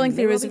been blurred. scrolling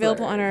May through well is be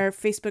available on blurred. our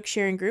Facebook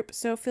sharing group,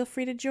 so feel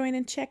free to join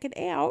and check it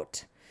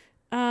out.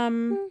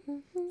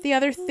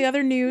 The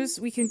other news,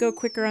 we can go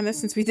quicker on this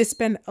since we did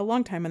spend a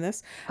long time on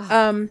this.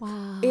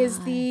 Is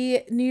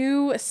the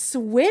new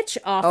Switch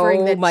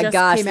offering Oh that my just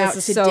gosh, came out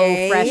this is so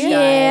today. fresh, guys.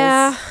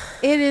 Yeah.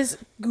 It is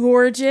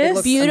gorgeous. It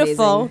looks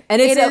Beautiful. amazing.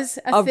 And it's It is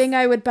a thing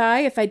I would buy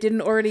if I didn't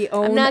already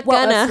own not a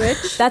gonna.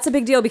 Switch. That's a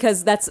big deal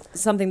because that's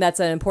something that's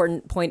an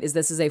important point. Is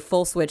this is a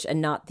full Switch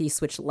and not the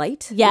Switch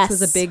Lite? Yes.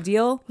 Which was a big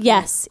deal.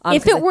 Yes.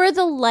 If 'cause it were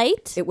the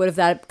light, It would have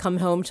that come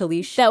home to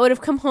Leash. that would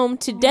have come home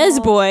to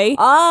Desboy,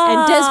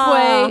 and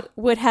Desboy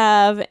would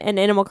have an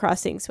Animal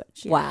Crossing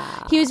Switch.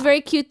 Wow. He was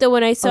very cute though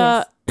when I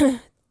saw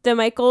the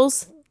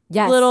Michaels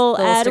Yes, little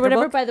the ad or sticker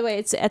whatever. book. By the way,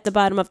 it's at the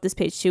bottom of this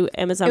page too.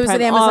 Amazon It was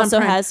Prime at Amazon also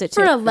Prime. has it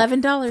for too.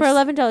 $11. For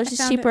 $11, I it's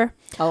found it. cheaper.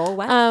 Oh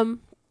wow.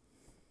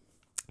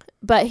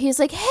 But he's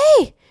like,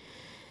 hey,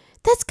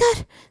 that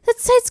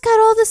site's got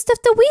all the stuff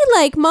that we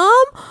like, Mom.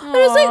 And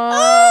I was like,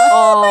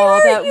 oh, my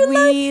heart, that you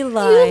we you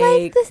like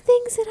like. the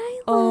things that I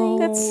like. Oh,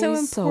 That's so so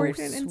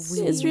important and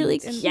sweet. It's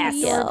really and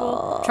cute.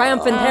 adorable.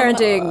 Triumphant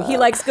parenting. He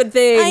likes good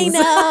things. I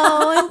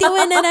know.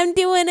 I'm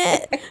doing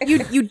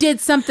it. You did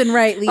something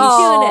right, Leash.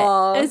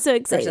 Aw. I'm so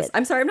excited. Precious.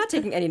 I'm sorry, I'm not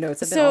taking any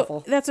notes. I've been So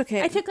awful. that's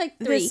okay. I took, like,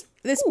 3.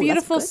 This Ooh,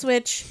 beautiful that's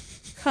good. Switch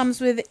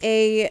comes with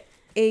a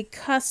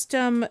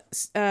custom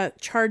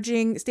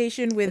charging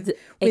station with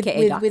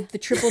AKA dock. with the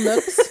triple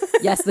nooks.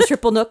 Yes, the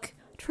triple nook.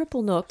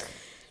 Triple nook.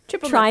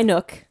 Tri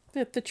nook.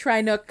 the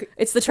tri-nook.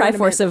 It's the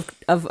tournament. Triforce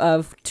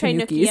of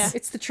Tri-nook, Tanukis. yeah.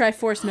 It's the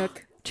Triforce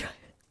nook.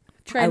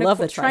 I love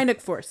the tri- Tri-nook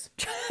force.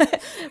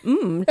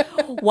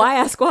 Why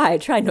ask why?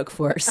 Try Nook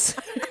Force.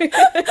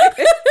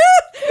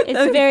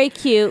 It's very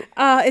cute.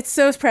 It's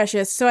so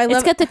precious. So I love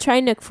It's got the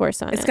Tri-Nook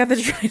Force on It's it. got the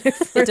Tri-nook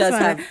force does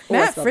on have it. four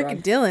Matt spelled wrong.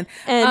 freaking Dillon.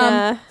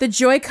 And, The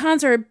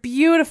Joy-Cons are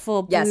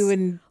beautiful blue Yes.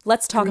 and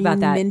Let's talk green, about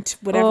that. mint,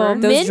 whatever. Oh,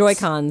 Those Mint?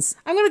 Joy-Cons.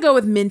 I'm gonna go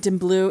with mint and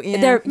blue. Yeah.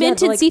 They're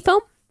Mint yeah, and like,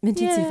 Seafoam? Mint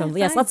and Yeah, Seafoam.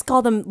 Yes, fine. let's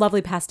call them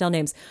lovely pastel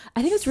names.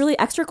 I think what's really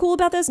extra cool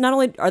about this, not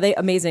only are they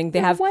amazing, they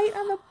have white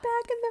on the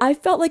back and the I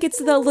felt like it's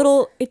the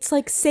little, it's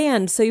like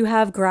sand. So you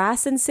have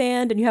grass and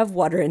sand and you have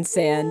water and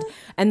sand.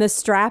 And the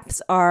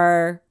straps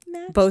are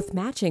both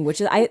matching,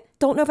 which is, I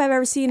don't know if I've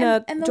ever seen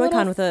a and the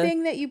Joy-Con little with a,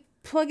 thing that you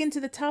plug into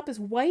the top is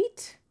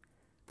white.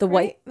 the Right?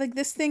 white. Like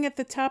this thing at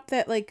the top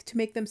that like to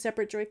make them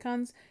separate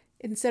Joy-Cons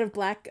instead of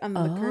black on the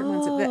current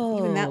ones.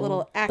 Even that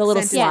little accented. The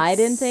little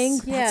slide-in Yes. thing?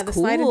 Yeah, That's the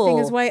slide-in thing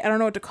is cool. white. I don't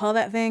know what to call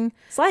that thing.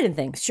 Slide-in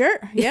thing. Sure.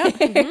 Yeah.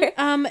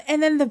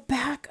 And then the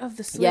back of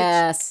the Switch.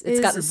 Yes, it's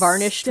got is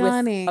varnished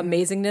stunning. with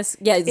amazingness.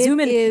 Yeah, zoom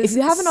in. is If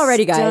you haven't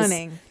already, guys,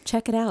 stunning.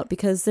 check it out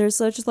because there's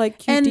such like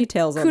cute And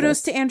details on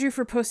kudos this. to Andrew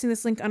for posting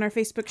this link on our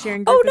Facebook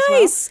sharing Oh, group as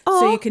well, nice.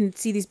 so Aw. you can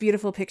see these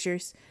beautiful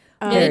pictures.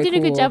 Yeah, Very they did a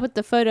good cool. job with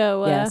the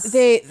photo. Yes.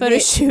 Photo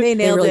shoot. They They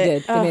nailed really it.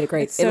 did. They Oh, made it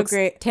great. It's It so looks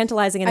great.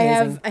 tantalizing and I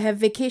amazing. have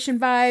vacation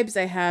vibes.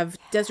 I have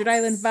desert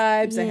island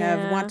vibes. I have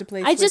Yeah. want to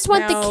play. I just Switch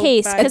want the Now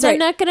case vibes. because I'm right.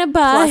 not gonna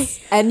buy. Plus,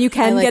 and you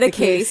can I like get a the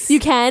case. case. You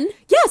can.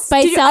 Yes,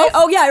 By Did you- itself?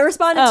 oh yeah, I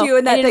responded Oh, to you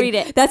in I that didn't thing.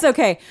 read it. That's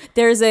okay.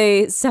 There's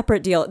a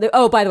separate deal.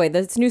 Oh, by the way,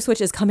 this new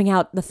Switch is coming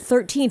out the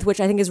 13th,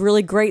 which I think is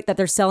really great that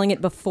they're selling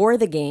it before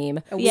the game,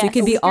 so week- you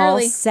can a be week all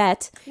early.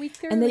 set, Week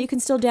and then early. you can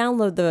still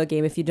download the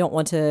game if you don't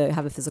want to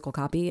have a physical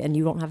copy, and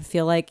you don't have to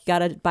feel like you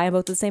gotta buy them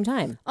both at the same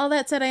time. All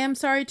that said, I am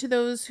sorry to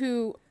those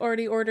who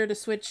already ordered a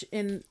Switch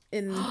in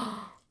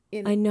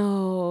I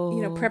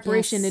know.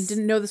 Preparation Yes. and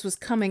didn't know this was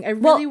coming. I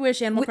really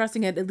wish Animal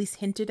Crossing had at least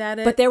hinted at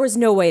it. But there was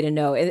no way to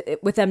know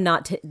with them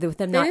not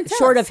didn't tell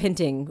short us. of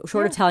hinting,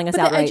 short of telling us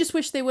But outright. I just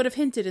wish they would have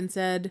hinted and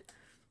said,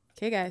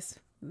 "Okay, guys,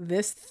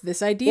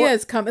 this idea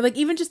is coming." Like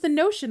even just the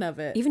notion of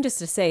it. Even just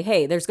to say,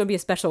 hey, there's going to be a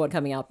special one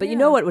coming out. But you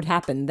know what would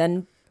happen?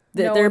 Then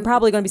No there are one-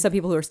 probably going to be some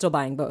people who are still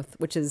buying both,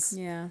 which is,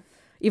 Yeah,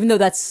 even though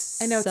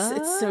that's I know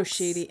it's so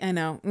shady. I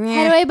know.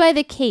 How do I buy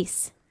the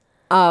case?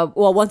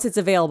 Well, once it's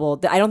available,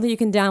 I don't think you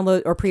can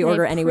download or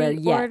pre-order anywhere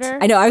yet. pre-order?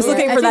 I know. I was Yeah,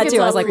 looking I for think that it's too.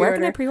 I all was like, where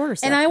can I pre-order. pre-order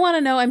stuff? And I want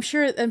to know. I'm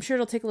sure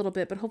it'll take a little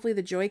bit, but hopefully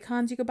the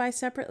Joy-Cons you could buy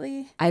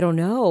separately. I don't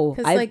know.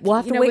 We'll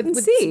have to wait and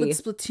see.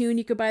 With Splatoon,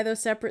 you could buy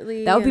those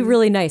separately. That would be and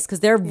really nice because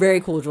they're very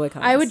cool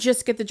Joy-Cons. I would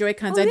just get the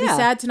Joy-Cons. Oh, I'd be yeah.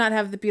 sad to not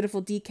have the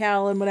beautiful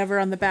decal and whatever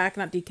on the back.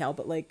 Not decal,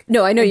 but like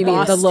No, I know you mean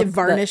the embossed look, and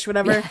varnish,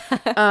 whatever.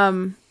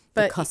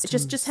 But custom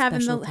just having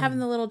special having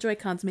the little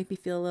Joy-Cons make me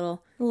feel a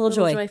little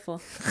joy.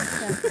 joyful.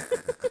 Yeah.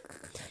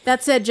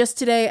 That said, just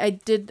today I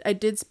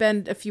did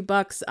spend a few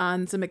bucks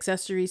on some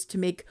accessories to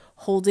make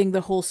holding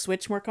the whole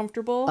Switch more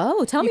comfortable.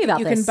 Oh, tell me about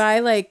You this. can buy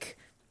like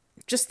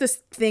just this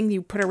thing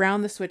you put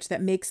around the Switch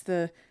that makes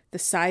the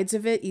sides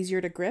of it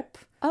easier to grip.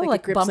 Oh, it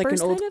like grips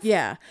bumpers kind of?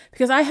 Yeah,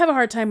 because I have a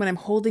hard time when I'm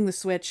holding the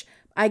Switch.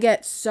 I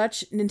get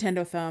such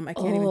Nintendo thumb. I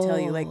can't even tell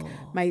you. Like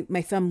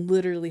my thumb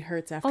literally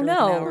hurts after like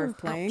no. an hour of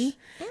playing.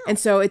 And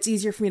so it's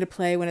easier for me to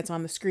play when it's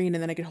on the screen,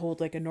 and then I could hold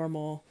like a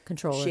normal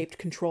shaped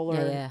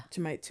controller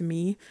to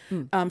me. So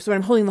when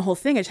I'm holding the whole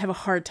thing, I just have a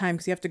hard time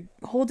because you have to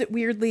hold it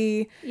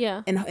weirdly.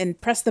 Yeah. And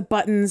press the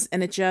buttons,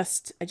 and I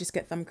just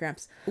get thumb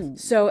cramps.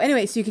 So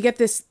anyway, so you could get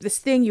this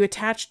thing you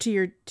attach to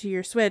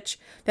your Switch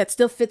that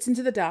still fits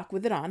into the dock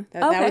with it on.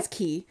 That was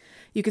key.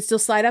 You could still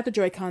slide out the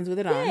Joy-Cons with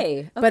it on.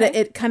 Yay, But okay.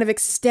 it kind of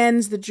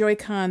extends the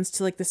Joy-Cons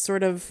to like this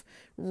sort of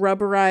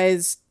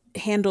rubberized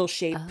handle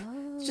shape.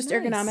 It's just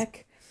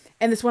ergonomic.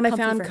 And this one I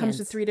Comfy found for comes hands.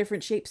 with 3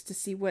 different shapes to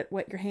see what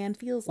your hand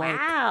feels like.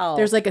 Wow.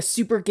 There's like a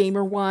super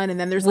gamer one, and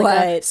then there's like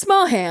a What?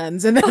 small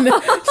hands, and then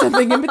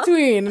something in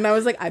between. And I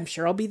was like, I'm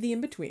sure I'll be the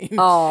in between.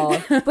 Oh,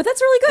 but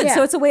that's really good. Yeah.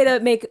 So it's a way to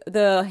make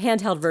the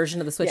handheld version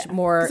of the Switch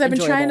more Because I've been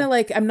trying to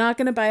enjoyable. I'm not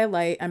going to buy a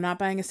light. I'm not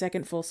buying a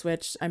second full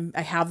Switch.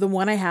 I have the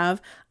one I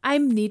have. I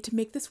need to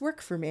make this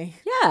work for me.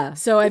 Yeah.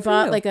 So I good for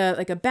bought you.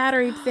 like a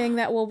battery thing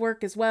that will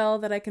work as well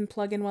that I can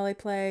plug in while I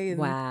play.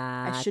 And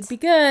I What? should be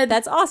good.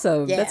 That's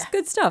awesome. Yeah. That's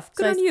good stuff.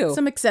 Good So on you.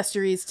 Some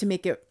accessories to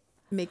make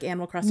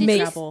Animal Crossing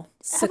travel.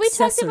 Have we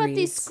talked about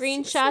these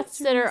Successories. screenshots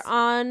that are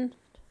on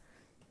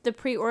the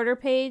pre-order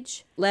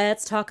page?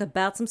 Let's talk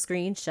about some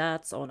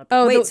screenshots on a.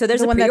 Oh, Wait, so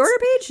there's a one that's-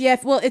 pre-order page? Yeah,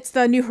 well, it's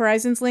the New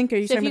Horizons link. Are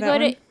you So if talking you about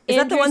go that to one? Is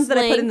that the ones that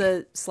I put in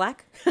Andrew's the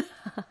Slack?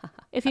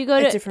 if you go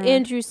A to different one.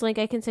 Andrew's link,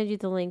 I can send you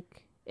the link.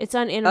 It's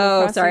on Animal Oh,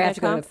 Crossing. sorry. I have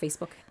to go to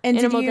Facebook. And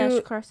did Animal you?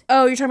 Dash Crossing.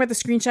 Oh, you're talking about the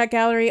screenshot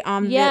gallery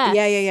on Yes. the.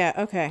 Yeah.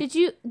 Okay. Did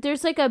you?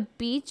 There's like a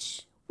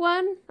beach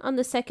one on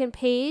the second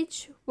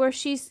page where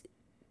she's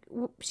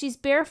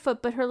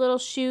barefoot, but her little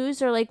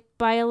shoes are like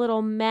by a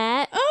little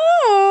mat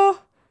Oh,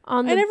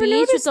 on I the never beach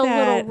with noticed a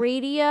that. little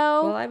radio.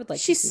 Well, I would like.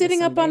 she's to see sitting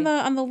this up on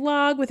someday. the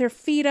log with her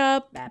feet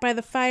up by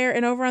the fire,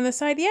 and over on the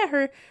side, yeah,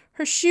 her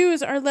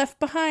shoes are left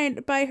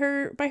behind by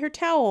her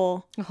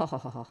towel.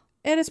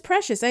 It is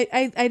precious.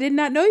 I did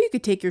not know you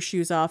could take your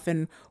shoes off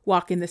and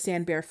walk in the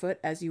sand barefoot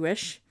as you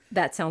wish.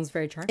 That sounds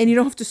very charming. And you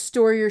don't have to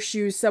store your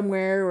shoes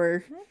somewhere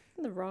or...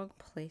 In the wrong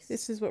place.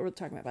 This is what we're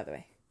talking about, by the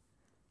way.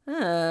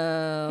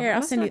 Oh, Here, I I'll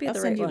must send not you- be at I'll the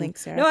send right you one.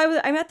 links, Sarah. No,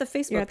 I'm at the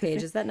Facebook You're at the page.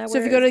 fa- Is that not So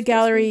where if you go to it's supposed be?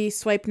 gallery,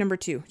 swipe number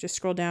 2. Just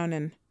scroll down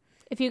and...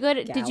 If you go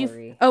to, did you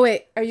Gallery. Oh,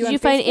 wait. Are you did on you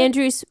find Facebook?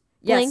 Andrew's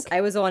Yes, link? I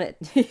was on it.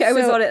 I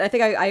was So- on it. I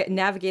think I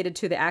navigated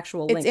to the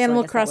actual link. It's so I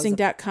guess that was a-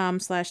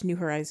 animalcrossing.com/New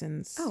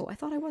Horizons. Oh, I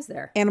thought I was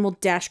there.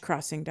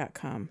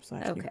 Animal-crossing.com/New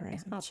Okay,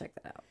 Horizons. I'll check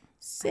that out.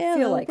 Sail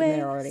feel like I'm away,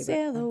 there already, but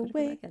sail I'm gonna go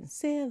away, back in.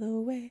 sail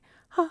away.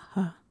 Ha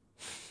ha.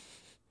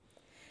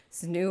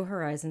 It's New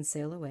Horizons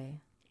Sail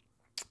Away.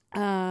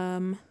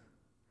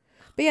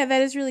 But yeah,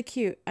 that is really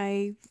cute.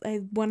 I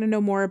want to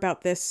know more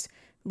about this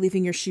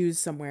leaving your shoes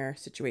somewhere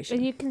situation.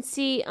 And you can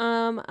see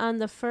on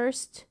the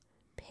first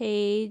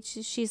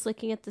page, she's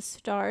looking at the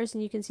stars,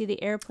 and you can see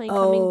the airplane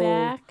coming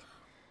back.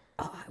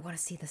 Oh, I want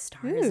to see the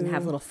stars and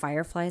have little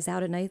fireflies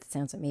out at night. That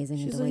sounds amazing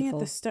She's and looking delightful.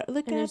 at the star.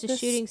 Look And at there's a the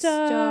shooting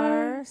star.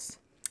 stars.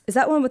 Is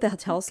that one with the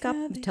telescope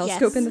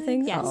in the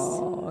thing? Yes.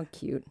 Oh,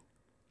 cute.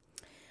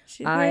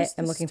 I where's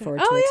am the looking star? forward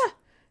to Oh it. yeah,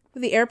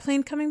 with the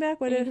airplane coming back.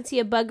 What? And you can see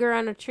a bugger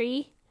on a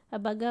tree. A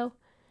buggo.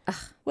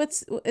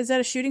 Is that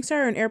a shooting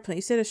star or an airplane?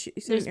 You said you said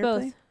There's an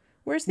airplane. both.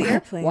 Where's the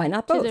airplane? Why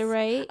not To both? the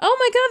right. Oh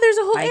my God! There's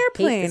a whole I hate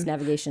airplane. this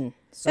navigation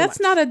so That's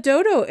much. not a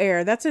Dodo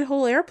Air. That's a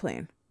whole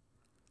airplane,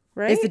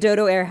 right? Is the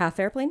Dodo Air half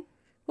airplane?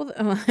 well,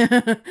 A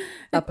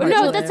No,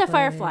 partial that's a airplane.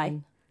 firefly.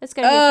 That's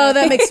gotta be a oh, firefly.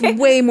 that makes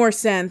way more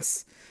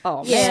sense.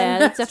 Oh, Yeah, man.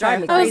 that's a It's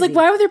driving me firefly. I was like, crazy.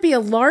 why would there be a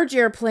large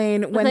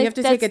airplane when you have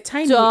to take a That's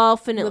tiny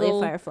definitely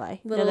little, a firefly.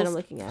 Now little that I'm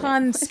looking at it.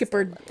 pond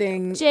skipper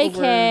thing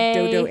JK.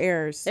 over Dodo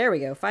Airs? There we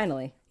go,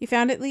 finally. You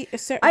found it,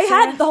 Sarah? I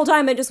had it the whole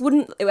time. It just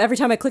wouldn't. Every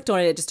time I clicked on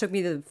it, it just took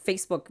me to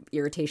Facebook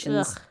irritations.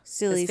 Ugh. 'Cause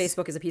Silly.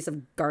 Facebook is a piece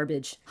of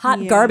garbage. Hot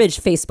Yeah. garbage,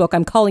 Facebook.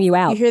 I'm calling you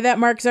out. You hear that,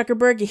 Mark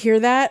Zuckerberg? You hear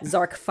that?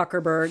 Zark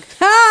Fuckerberg.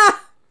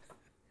 Ha!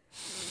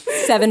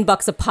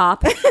 $7 a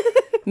pop.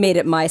 Made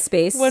it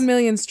MySpace. 1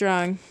 million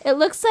strong. It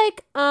looks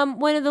like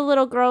one of the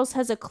little girls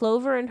has a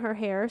clover in her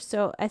hair,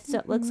 so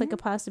it looks like a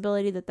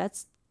possibility that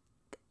that's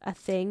a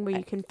thing where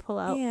you can pull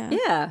out. Yeah.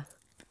 Yeah.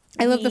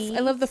 I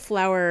love the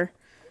flower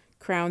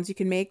crowns you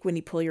can make when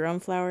you pull your own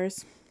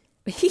flowers.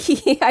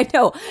 I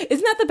know.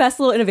 Isn't that the best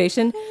little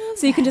innovation?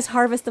 So you can just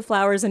harvest the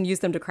flowers and use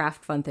them to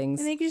craft fun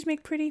things. And then you can just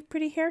make pretty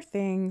hair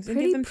things and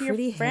Pretty, give them to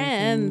pretty your hair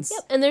friends.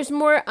 things. And there's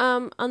more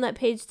on that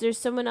page. There's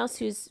someone else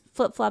whose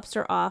flip flops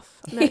are off.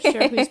 I'm not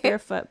sure who's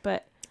barefoot,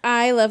 but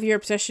I love your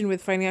obsession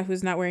with finding out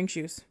who's not wearing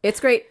shoes.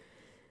 It's great.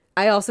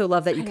 I also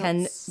love that you I don't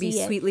can see be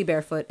it. sweetly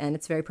barefoot, and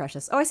it's very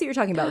precious. Oh, I see what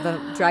you're talking about.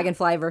 The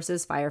dragonfly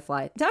versus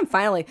firefly. I'm just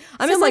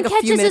someone like a few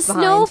catches minutes a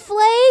behind.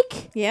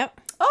 Yep.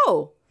 snowflake.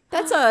 Oh,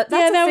 that's a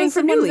that thing was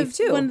from one New of Leaf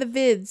the, too. one of the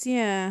vids.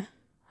 Yeah.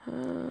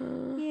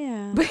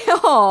 Yeah.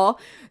 Oh,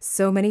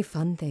 so many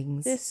fun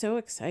things. It's so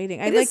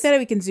exciting. I It like is- that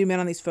we can zoom in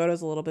on these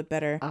photos a little bit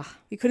better. Ah.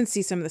 You couldn't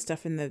see some of the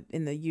stuff in the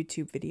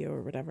YouTube video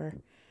or whatever.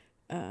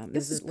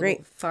 This is a great.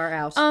 little far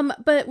out.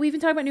 But we've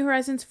been talking about New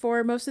Horizons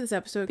for most of this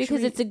episode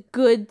Because it's a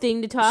good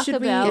thing to talk should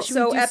about. we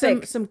So do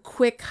epic. some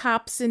quick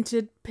hops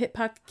into Pit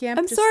Pocket Camp?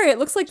 I'm sorry. It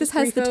looks like this just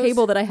has the briefos?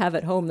 table that I have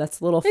at home.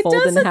 That's a little It fold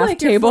does in look half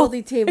like your table.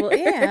 foldy table.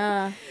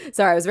 Yeah.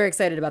 Sorry, I was very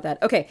excited about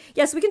that. Okay,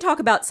 yes, we can talk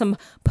about some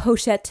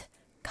pochette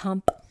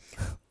comp.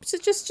 So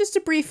just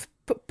a brief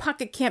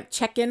Pocket Camp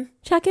check-in.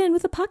 Check in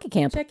with a pocket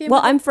camp. Check in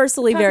Well, with a I'm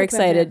firstly very pocket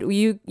camp.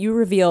 excited. You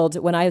revealed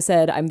when I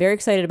said I'm very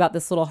excited about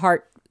this little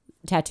heart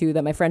tattoo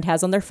that my friend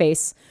has on their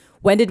face.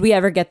 When did we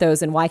ever get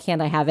those, and why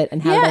can't I have it?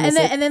 And how did I miss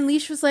it? and then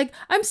Leash was like,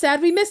 "I'm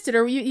sad we missed it,"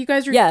 or you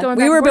guys were Yeah, going.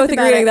 we back were and forth both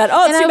about agreeing it. that,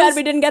 oh, it's And too I bad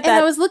we didn't get And I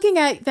that. was looking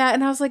at that,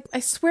 and I was like, I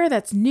swear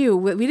that's new.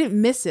 We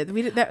didn't miss it.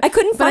 We did that. I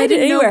couldn't but find it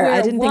didn't know anywhere. where I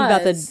it didn't think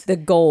about was. the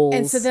goals.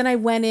 And so then I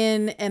went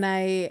in and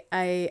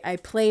I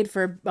played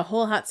for a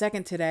whole hot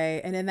second today,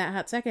 and in that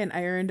hot second,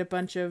 I earned a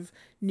bunch of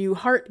new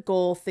heart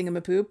goal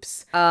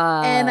thingamapoops,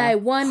 and I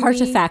won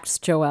Heartifacts,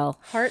 Joelle.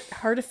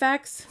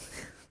 Heartifacts.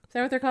 Is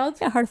that what they're called?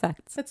 Yeah,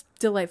 heartifacts. That's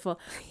delightful.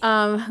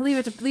 Leave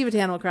it to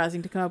Animal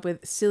Crossing to come up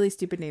with silly,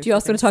 stupid names. Do you for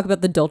also want things. to talk about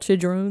the Dolce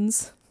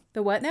drones?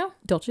 The what now?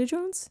 Dolce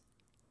drones?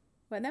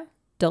 What now?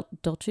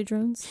 Dolce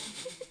drones?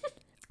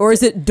 Or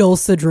is it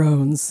Dulce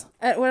drones?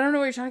 I don't know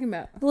what you're talking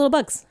about. The little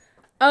bugs.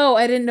 Oh,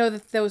 I didn't know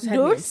that those had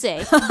names.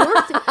 Dolce.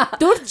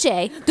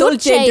 Dolce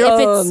if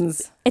drones.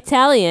 it's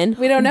Italian.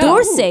 We don't know.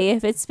 Dulce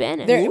if it's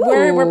Spanish.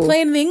 We're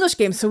playing the English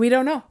game, so we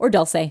don't know. Or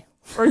Dulce.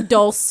 Or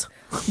dulce.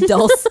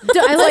 Dulce.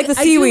 I like the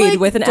I do seaweed like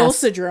with an S.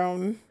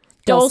 Dulcedrone.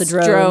 Dulce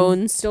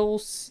drones.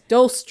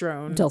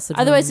 Dulcedrone. Dulce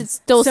Otherwise, it's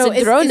dulce So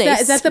is drones.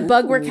 that the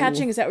bug we're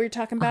catching? Is that what you're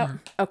talking about?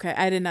 Okay,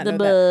 I did not The know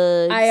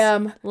bugs.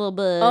 that. Little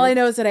bugs. All I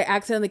know is that I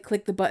accidentally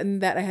clicked the button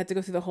that I had to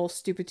go through the whole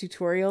stupid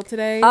tutorial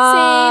today.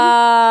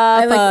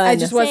 I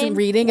just wasn't Same.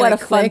 reading. What and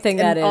a I fun clicked, thing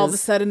and that all of a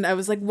is. sudden I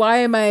was like, "Why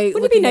am I?"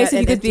 Wouldn't it be nice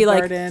if you could be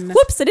like, garden?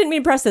 whoops, I didn't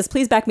mean to press this.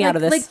 Please back me out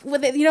of this.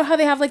 Like you know how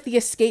they have like the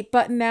escape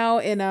button now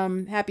in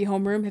Happy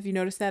Homeroom? Have you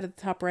noticed that at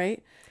the top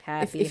right?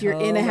 If you're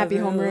in a Happy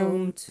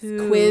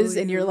Homeroom quiz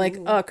and you're like,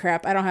 oh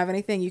crap, I don't have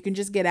anything, you can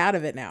just get out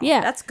of it now.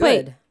 Yeah, That's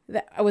wait,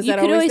 good. Was you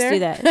that could always always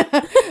there? do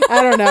that.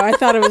 I don't know. I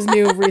thought it was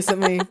new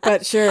recently,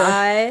 but sure.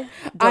 I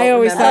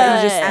always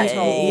thought you just at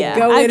all. yeah,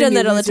 go I've in done and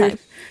that you all the lose your- time.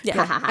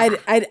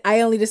 Yeah.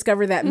 I only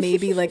discovered that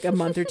maybe like a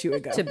month or two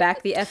ago. to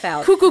back the F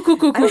out. Cool. I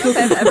don't know if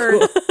I've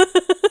ever.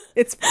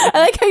 It's I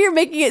like how you're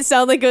making it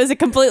sound like it was a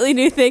completely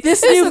new thing.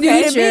 this new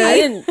Okay, feature. I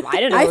didn't know.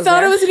 I it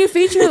thought there. it was a new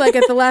feature like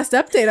at the last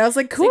update. I was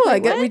like, cool. like, I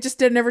get what? we just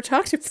never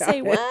talked about Say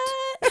it. what?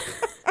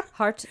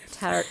 Heart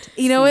tart.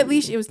 You know, at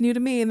least it was new to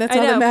me, and that's I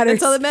all know. that matters.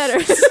 That's all that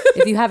matters.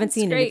 If you haven't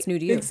seen it, great. it's new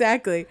to you.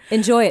 Exactly.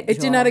 Enjoy it. It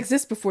did not Joel.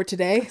 exist before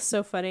today.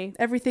 So funny.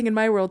 Everything in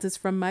my world is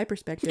from my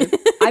perspective.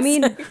 I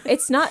mean,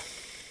 it's not.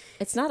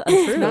 It's not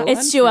untrue. not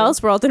It's untrue.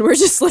 Joelle's world, and we're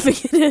just living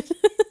in it.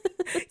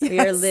 We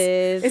are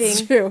living.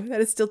 It's true.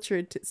 That is still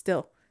true.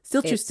 Still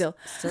true. It's Still.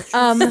 still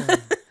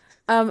true.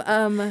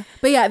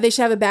 But yeah, they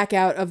should have a back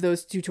out of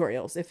those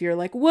tutorials. If you're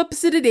like,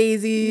 whoops, it a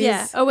daisies.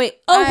 Yeah. Oh wait.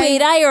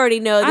 I already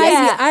know this.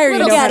 I already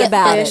Little know how to skip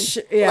button. fish.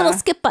 Yeah. Little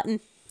skip button.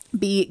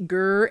 Be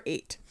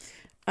great.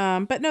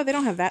 But no, they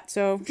don't have that.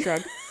 So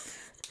shrug.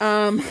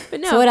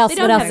 But no. So what else? They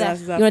don't What have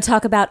else? that. You want to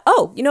talk about?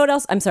 Oh, you know what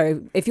else? I'm sorry.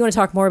 If you want to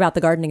talk more about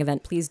the gardening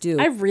event, please do.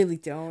 I really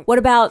don't. What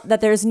about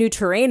that? There's new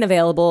terrain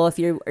available if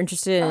you're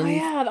interested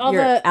in all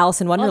your the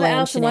Alice in Wonderland.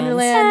 Alice in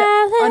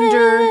shenanigans.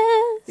 Wonderland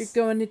You're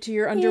going into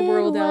your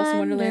underworld Alice in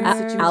Wonderland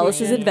situation.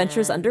 Alice's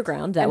Adventures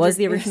Underground. That was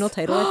the original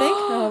title, I think.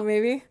 Oh,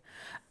 maybe.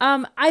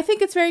 I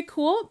think it's very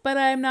cool, but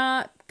I'm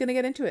not gonna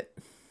get into it.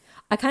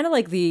 I kind of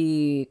like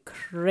the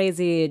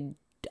crazy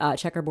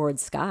checkerboard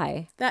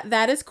sky.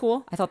 That is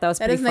cool. I thought that was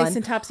That pretty is fun. nice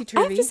and I have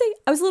topsy-turvy. to say,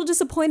 I was a little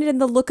disappointed in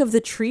the look of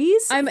the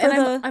trees. I'm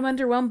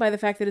underwhelmed by the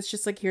fact that it's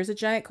just like, here's a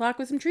giant clock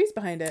with some trees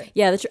behind it.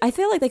 Yeah, I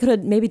feel like they could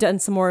have maybe done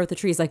some more with the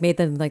trees, like made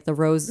them like the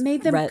roses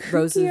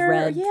kookier,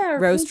 red, or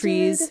rose painted.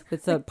 trees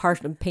with the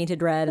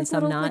painted red and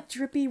some little, not. like,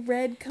 drippy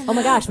red coming Oh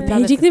my gosh, out we're of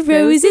it. Painting the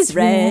roses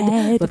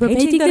red. We're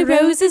painting the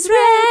roses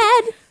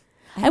red.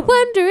 I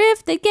wonder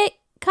if they get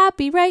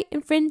copyright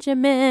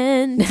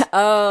infringement.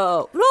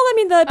 Oh, well, I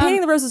mean, the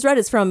painting the roses red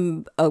is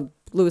from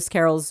Lewis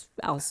Carroll's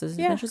Alice's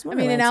Yeah, Adventures in I mean,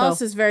 Wonderland. and so-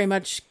 Alice is very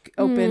much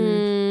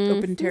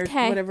open territory,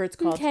 Okay. whatever it's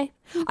called. Okay.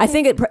 I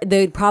think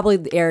probably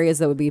the areas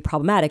that would be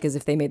problematic is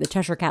if they made the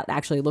Cheshire Cat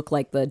actually look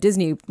like the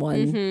Disney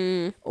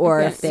one,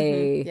 or Yes. if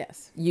they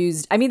Yes.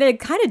 used. I mean, they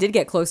kind of did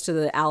get close to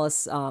the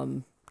Alice,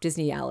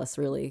 Disney Alice,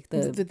 really.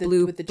 The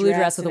blue with the blue dress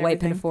dress with the and white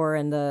everything. pinafore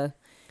and the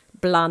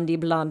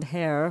blonde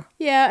hair.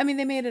 Yeah, I mean,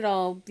 they made it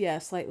all,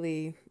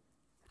 slightly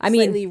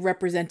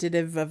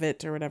representative of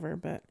it or whatever,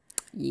 but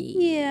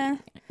yeah.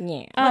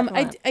 Yeah.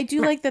 I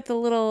do like that the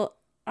little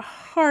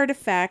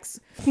artifacts,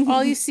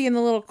 all you see in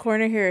the little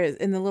corner here is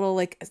in the little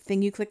like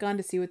thing you click on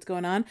to see what's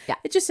going on. Yeah.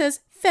 It just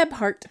says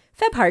Febheart.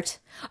 Febheart.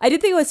 I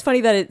did think it was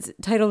funny that it's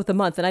titled with the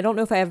month, and I don't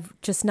know if I have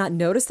just not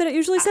noticed that it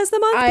usually says the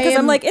month because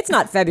I'm like, it's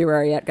not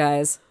February yet,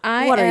 guys.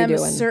 What are you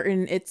doing?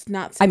 Certain it's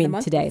not said I mean, the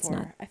month today it's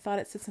before. not. I thought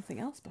it said something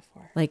else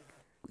before. Like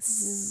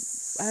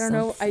I don't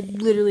know. I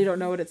literally don't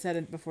know what it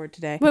said before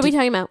today. What are we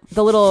talking about?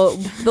 the little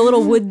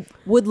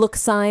wood look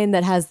sign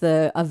that has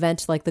the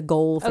event, like the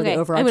goal for the Okay,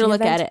 overarching I'm gonna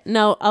look event. at it.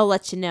 No, I'll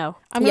let you know.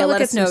 I'm Yeah, gonna let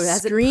look at us know. some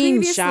Has it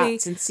screenshots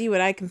previously- and see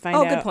what I can find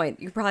Oh, out. good point.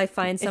 You could probably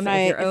find some If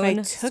of your own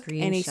I took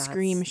any screenshots.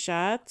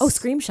 screenshots. Oh,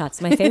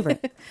 screenshots, my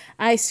favorite.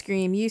 I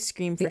scream, you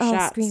scream for Oh,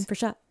 shots. scream for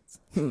shots.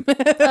 Oh.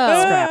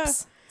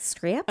 Scraps.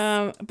 Scraps?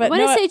 But What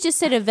no, if they just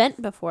said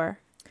event before?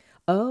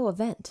 Oh,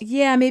 event.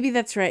 yeah, maybe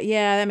that's right.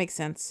 Yeah, that makes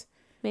sense.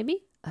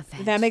 Maybe.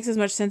 Event. That makes as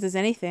much sense as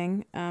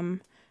anything.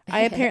 I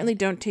apparently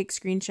don't take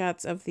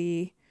screenshots of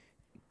the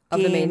Of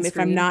the game main if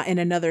I'm screen? not in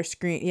another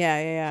screen.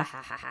 Yeah.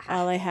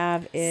 All I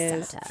have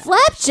is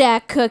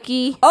Flapjack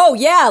cookie. Oh,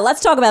 yeah.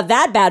 Let's talk about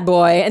that bad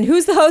boy. And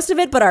who's the host of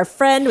it but our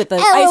friend with the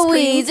ice cream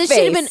Eloise. It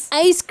should have been face.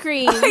 ice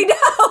cream. I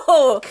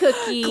know.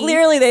 Cookie.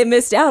 Clearly, they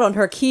missed out on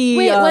her key.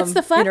 Wait, what's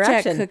the flapjack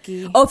interaction.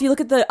 cookie? Oh, if you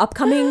look at the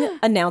upcoming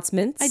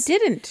announcements, I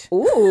didn't.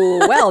 Ooh,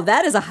 well,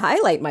 that is a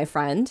highlight, my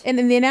friend. And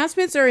in the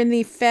announcements or in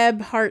the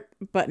Feb Heart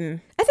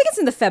button? I think it's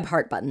in the Feb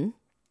Heart button.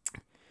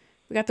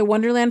 We got the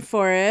Wonderland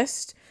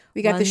Forest.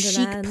 We got the chic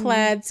Wonderland.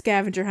 plaid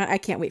scavenger hunt. I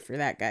can't wait for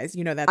that, guys.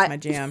 You know that's my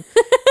jam.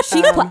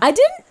 Chic Did I know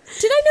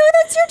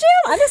that's your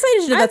jam? I'm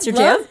excited to know that's your I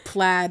jam. love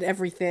plaid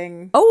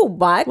everything. Oh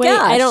my Wait,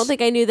 gosh. I don't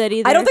think I knew that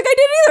either. I don't think I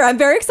did either. I'm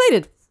very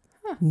excited.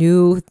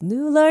 New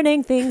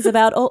learning things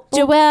about old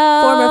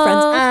Joelle. former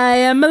friends. I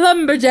am a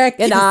lumberjack.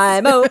 And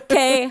I'm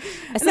okay.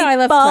 I sleep I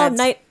love all plaids.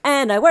 night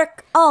and I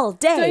work all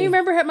day. Don't you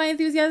remember my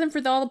enthusiasm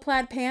for all the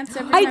plaid pants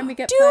every I time we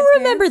get do plaid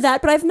remember pants?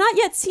 that, but I've not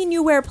yet seen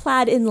you wear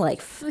plaid in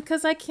life.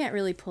 Because I can't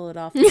really pull it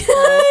off.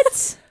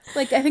 What?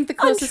 Like, I think the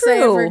closest I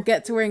Untrue. ever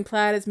get to wearing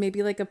plaid is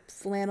maybe like a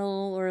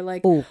flannel or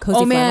like, Ooh, cozy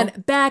oh man,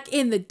 flannel. back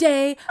in the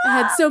day, I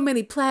had so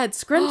many plaid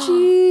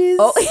scrunchies.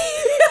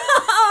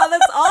 Oh,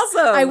 that's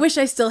awesome. I wish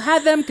I still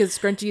had them because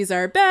scrunchies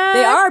are back.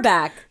 they are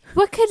back.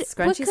 What could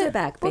Scrunchies are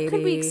back, What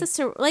could we baby.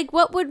 accessor like?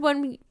 What would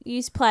one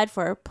use plaid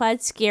for?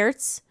 Plaid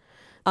skirts,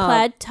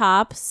 plaid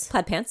tops,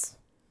 Plaid pants,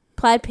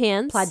 plaid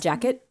pants, plaid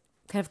jacket,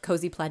 kind of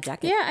cozy plaid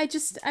jacket. Yeah,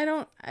 I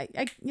don't,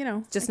 you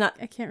know, Just not.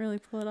 I can't really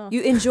pull it off.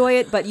 You enjoy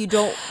it, but you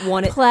don't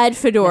want it. plaid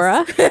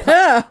fedora.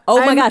 Oh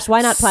my I'm gosh,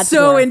 why not plaid? so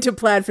fedora? into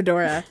plaid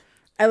fedora.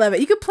 I love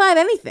it. You could plaid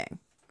anything.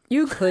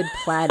 You could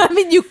plaid. I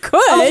mean, you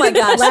could. Oh my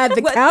gosh! Plaid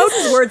the What- couch.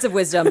 This is words of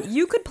wisdom.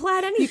 You could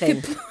plaid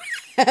anything.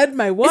 Plaid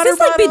my water Is this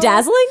like bottle.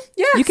 bedazzling?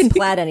 Yes. You can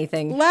plaid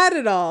anything. Plaid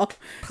it all.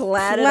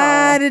 Plaid it all.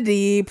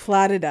 Plaid-a-dee,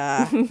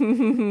 plaid-a-da.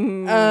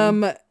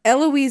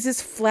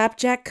 Eloise's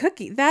flapjack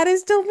cookie. That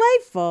is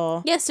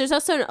delightful. Yes, there's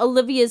also an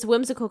Olivia's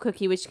whimsical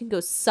cookie, which can go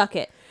suck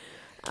it.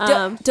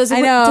 Does it,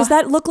 I know. Does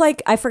that look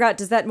like? I forgot.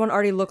 Does that one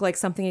already look like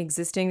something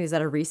existing? Is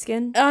that a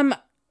reskin?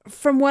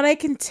 From what I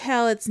can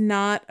tell, it's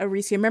not a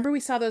reskin. Remember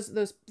we saw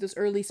those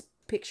early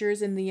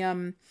pictures in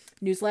the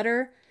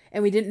newsletter,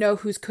 and we didn't know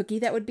whose cookie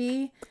that would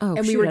be. Oh, and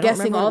we shoot, were I don't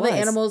guessing remember all what the it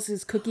was. animals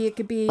whose cookie it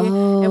could be.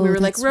 And we were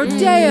like, that's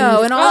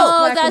Rodeo and all Oh,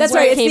 black and that's That's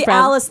where right. it It's came the from.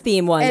 Alice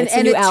theme one. And- It's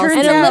and the new it Alice. turns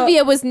theme. And out-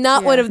 Olivia was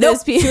not one of Nope,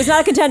 those people. she was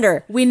not a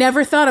contender. We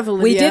never thought of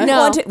Olivia. We didn't No.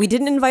 want to. We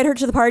didn't invite her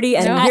to the party,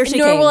 and here she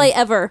Nor came. will I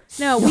ever.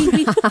 No,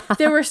 we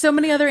there were so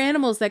many other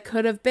animals that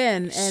could have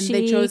been, and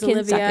they She chose can suck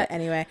Olivia it.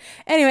 anyway.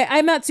 Anyway,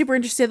 I'm not super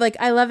interested. Like,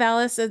 I love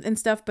Alice and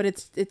stuff, but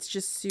it's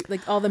just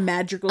like all the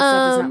magical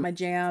stuff is not my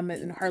jam,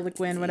 and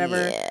Harlequin,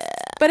 whatever.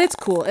 But it's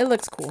cool. It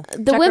looks cool.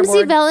 The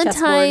Whimsy Checkerboard,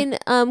 Valentine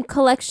chessboard.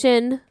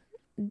 collection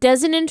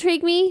doesn't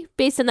intrigue me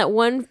based on that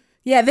one.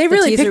 Yeah, they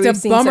really teaser picked we've a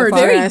seen so bummer far.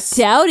 Very dress.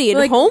 dowdy and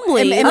Like,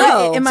 homely. am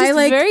I- am I Just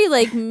like- very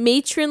like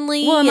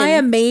matronly? Well, am I a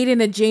and- maid in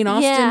a Jane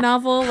Austen Yeah.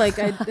 novel? Like,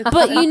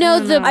 But you know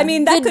the I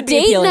mean, that the could be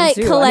date appealing night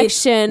too.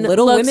 collection I mean,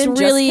 Little looks Women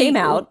really just came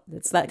out.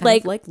 It's that kind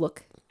like- of like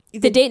look.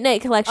 The date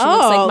night collection Oh,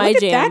 looks like my look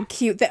at jam. that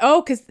cute.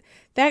 Because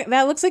that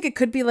looks like it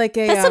could be like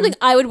a. That's something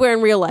I would wear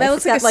in real life. That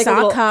looks like a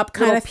little- sock hop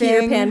kind little of Peter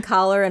thing. Pan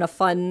collar and a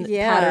fun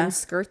Yeah. patterned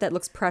skirt that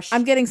looks precious.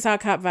 I'm getting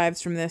sock hop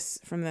vibes from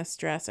this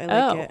dress. I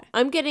like it.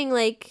 I'm getting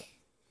like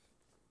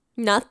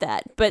not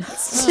that, but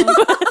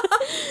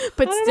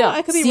but I don't still. know,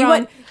 I could be see wrong.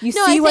 what you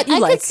see what you I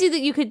like. could see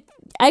that you could.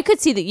 I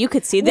could see that you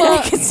could see that. Well,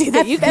 I could see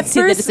that you at could see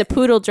that first- it's a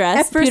poodle dress.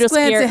 At first poodle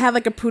glance, skirt. it had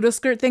like a poodle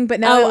skirt thing, but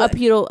now a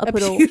poodle, a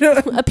poodle,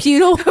 poodle. a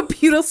poodle. a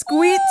poodle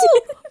squeet.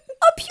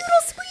 a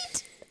poodle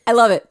sweet. I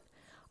love it.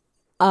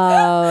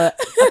 A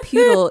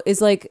poodle is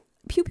like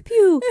pew pew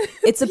pew.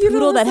 It's a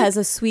poodle that has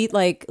a sweet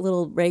like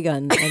little ray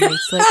gun, and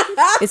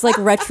it's like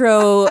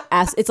retro.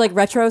 It's like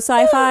retro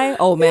sci-fi.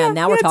 Oh man,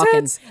 now we're talking.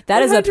 totes.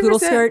 That is a poodle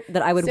 100%. skirt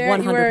that I would Sarah,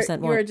 100%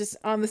 you are want. just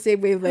on the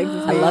same wavelength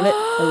with I me. love it.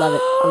 I love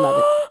it. I love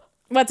it.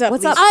 What's up?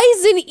 What's Lisa? up?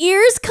 Eyes and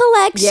ears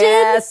collection.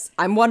 Yes,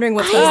 I'm wondering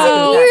what's going to Eyes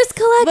happen and with ears that.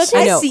 collection.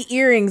 I I know. see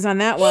earrings on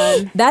that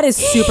one. That is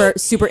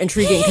super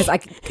intriguing because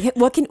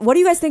what do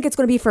you guys think it's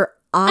going to be for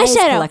eyes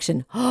Eyeshadow.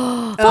 collection?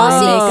 Falsies.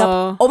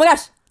 Makeup. Oh my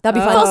gosh, that'd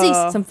be fun.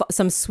 Falsies.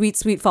 Some sweet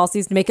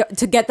falsies to make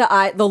to get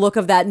the look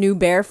of that new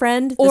bear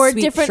friend, the Or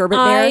sweet different sherbet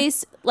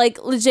eyes,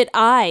 like legit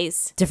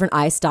eyes. different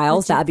eye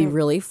styles. That'd be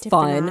really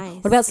fun. eyes.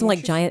 What about some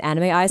like giant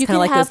anime eyes, You kind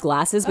of could like those have-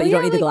 glasses, but you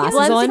don't need the glasses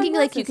Well, I'm on? thinking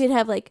like you could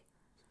have like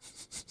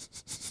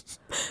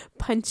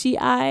punchy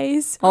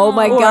eyes. Oh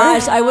my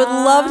gosh, I would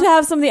love to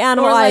have some of the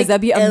animal Or, eyes. like,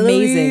 That'd be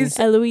amazing.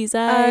 Eloise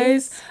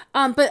eyes.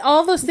 But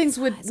all those things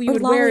we Or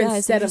would wear lolly eyes,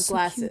 instead they're of so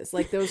glasses.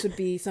 Like those would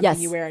be something Yes,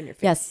 you wear on your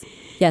face.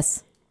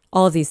 yes.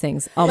 All of these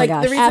things. Oh Like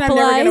my the gosh. reason Apple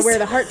I'm never gonna eyes. wear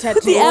the heart tattoo.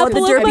 The is apple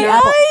because of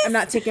my I'm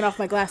not taking off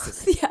my glasses.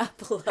 The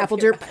apple. Apple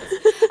derp.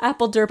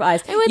 Apple derp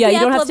eyes. I want Yeah, the you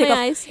don't apple have of to take my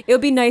off. eyes. It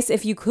would be nice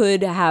if you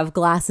could have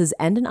glasses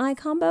and an eye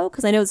combo,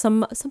 because I know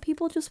some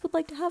people just would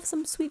like to have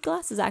some sweet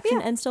glasses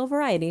action and still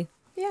variety.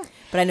 Yeah.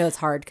 But I know it's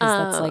hard because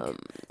that's like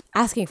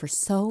asking for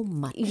so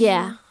much.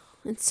 Yeah,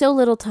 it's so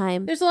little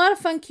time. There's a lot of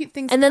fun, cute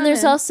things. And then there's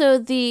coming. also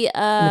the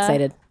I'm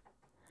excited.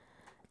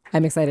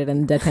 I'm excited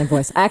in a deadpan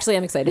voice. Actually,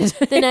 I'm excited.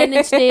 the Nine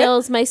Inch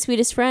Nails, My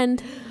Sweetest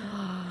Friend.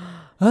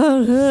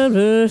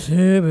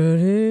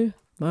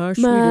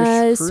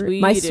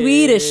 My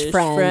Swedish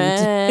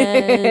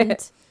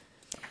friend.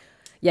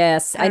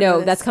 Yes, I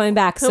know that's coming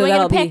back. Who so am I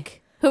that'll gonna be.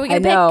 pick? Who are we I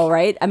gonna know, pick?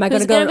 right? Am I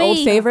going Who's to go gonna an old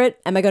be? favorite?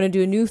 Am I going to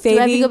do a new Do I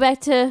have to favy? go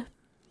back to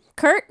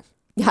Kurt?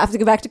 You have to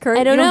go back to Kurt.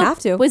 I don't you know. Don't have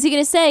to. What's he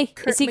gonna say?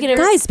 Is he gonna?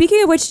 Guys,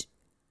 speaking of which,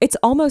 it's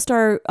almost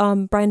our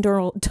Brian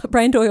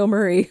Doyle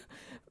Murray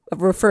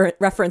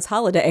reference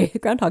holiday.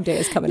 Groundhog Day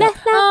is coming up.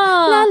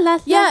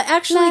 Yeah,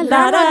 actually,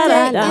 Groundhog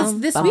Day is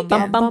this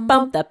weekend.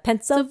 The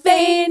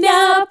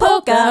Pennsylvania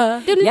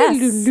polka.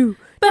 Yes.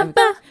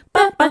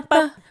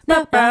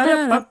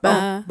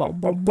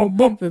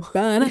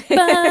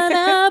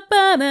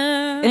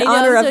 In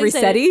honor I'm of so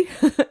excited.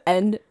 Rossetti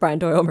and Brian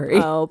Doyle Murray.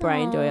 Oh,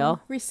 Brian Doyle.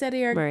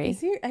 Rossetti are Murray.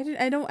 is he?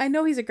 I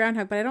know he's a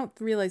groundhog, but I don't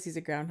realize he's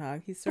a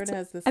groundhog. He sort of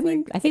has this. I mean,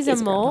 like, I think He's a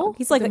he's mole? groundhog.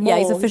 He's like, He's a yeah,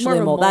 he's mole. He's officially more a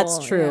of a mole. That's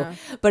mole, true. yeah.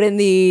 But in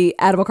the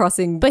Animal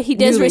Crossing, But he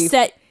does New Leaf,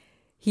 reset.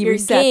 he your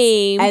resets,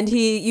 game. and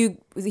he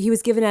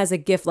was given as a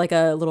gift like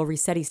a little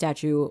Rossetti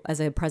statue as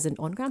a present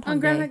on Groundhog on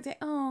Day. Groundhog Day.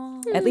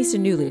 Oh, At least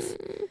in New Leaf.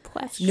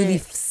 New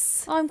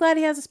Leafs. oh, I'm glad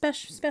he has a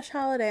special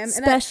holiday. And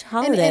Special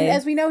holiday. And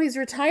as we know, he's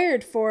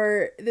retired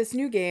for this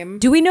new game.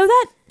 Do we know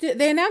that?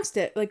 They announced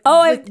it. Like I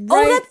like,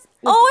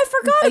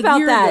 forgot a about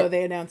year that. ago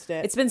they announced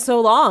it. It's been so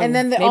long. and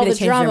then Maybe all they the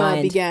changed their drama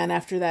mind. began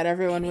after that.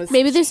 Everyone was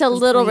Maybe there's a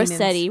little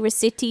complaining.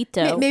 Rossetti.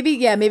 Rossettito. Maybe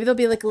there'll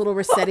be like a little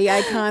Rossetti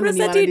icon when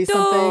you want to do Rossettito.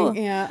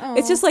 something. Yeah, oh.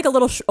 It's just like a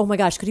little. Oh my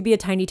gosh, could he be a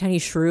tiny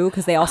shrew?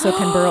 Because they also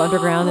can burrow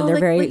underground and they're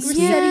like, very like sweet.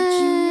 Rossetti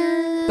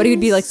Jr. But he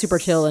would be like super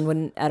chill and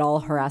wouldn't at all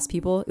harass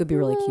people. It would be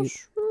really cute.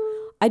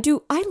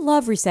 I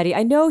love Rossetti.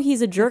 I know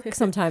he's a jerk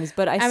sometimes,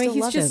 but I mean, still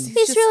he's love just- him.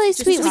 He's really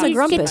just sweet a when you get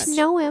grumpus. to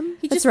know him.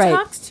 He That's just right.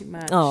 talks too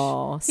much.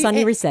 Oh, Sonny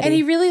and, Rossetti. and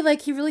he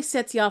really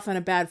sets you off on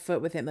a bad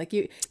foot with him. Like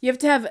you have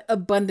to have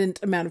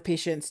abundant amount of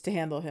patience to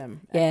handle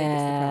him. I think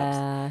is the props.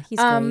 yeah, he's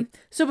great.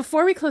 So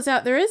before we close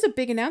out, there is a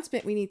big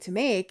announcement we need to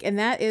make, and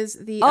that is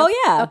the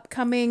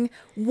upcoming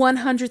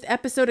 100th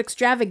episode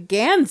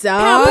extravaganza.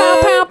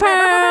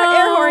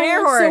 Air horn,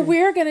 air horn. So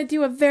we're gonna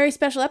do a very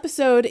special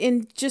episode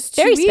in just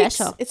 2 Very weeks.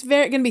 special. It's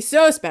gonna be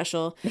so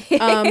special.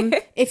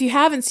 If you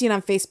haven't seen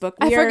on Facebook,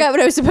 I forgot what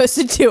I was supposed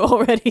to do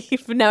already,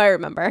 but now I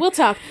remember. We'll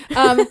talk.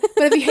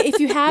 But if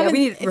you haven't, we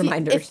need if you-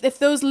 reminders. if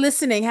those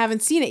listening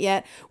haven't seen it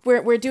yet,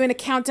 we're doing a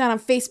countdown on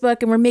Facebook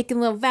and we're making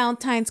little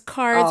Valentine's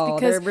cards Oh,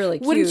 because they're really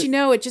wouldn't cute. you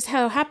know it just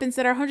how happens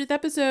that our 100th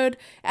episode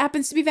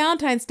happens to be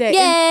Valentine's Day. Yay!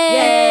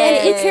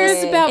 And it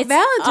cares about It's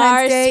Valentine's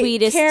our Day.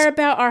 sweetest Care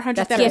about our 100th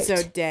That's right.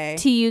 episode day.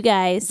 to you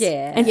guys.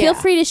 Yeah. And feel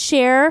Yeah. free to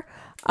share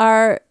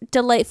our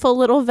delightful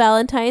little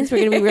Valentines. We're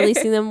going to be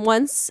releasing them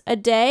once a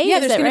day. Yeah, Is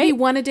there's that going to be right?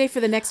 one a day for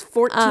the next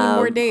 14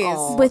 more days.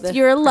 With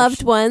your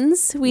loved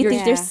ones. We think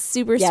they're Yeah.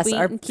 super Yes, sweet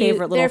our and cute.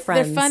 favorite little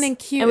friends. They're fun and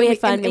cute, And we had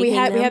fun and we making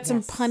had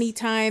them. some punny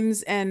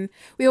times, and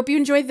we hope you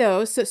enjoyed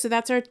those. So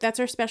that's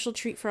our special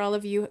treat for all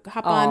of you.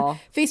 Hop on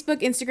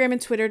Facebook, Instagram,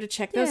 and Twitter to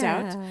check those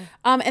out.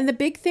 And the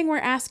big thing we're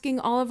asking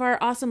all of our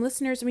awesome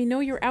listeners, and we know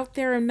you're out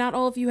there, and not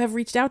all of you have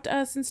reached out to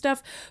us and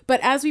stuff, but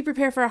as we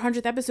prepare for our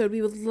 100th episode,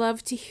 we would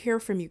love to hear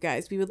from you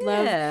guys. We would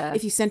love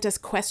if you sent us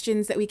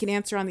questions that we can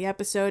answer on the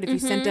episode. If you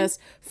sent us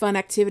fun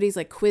activities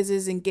like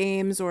quizzes and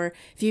games, or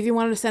if you even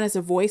wanted to send us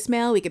a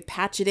voicemail, we could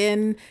patch it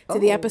in to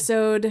the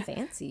episode.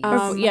 Fancy.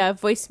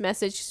 Voice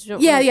message.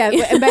 Yeah.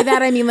 And by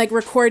that I mean like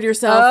record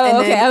yourself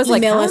and then I was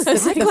like, email how us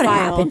is that the going to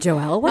file. happen,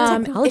 Joelle? What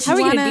technology? How are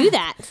we going to do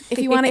that? If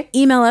you want to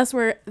email us,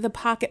 we're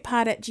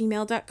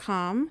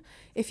thepocketpod@gmail.com.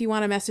 If you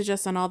want to message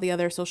us on all the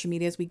other social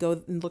medias, we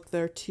go and look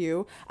there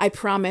too. I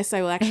promise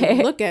I will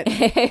actually look at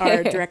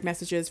our direct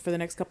messages for the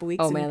next couple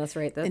weeks. Oh, man, that's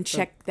right. And That's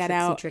check that tricksy,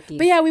 out. tricky.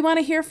 But yeah, we want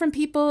to hear from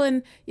people,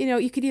 and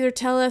you could either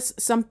tell us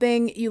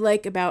something you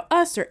like about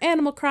us or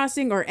Animal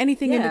Crossing or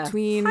anything in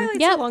between. Highlights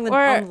Yep. along the,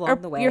 Or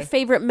along the way. your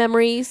favorite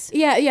memories.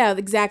 Yeah,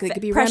 exactly. It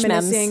could be Fresh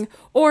memes. reminiscing,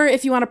 or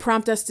if you want to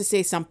prompt us to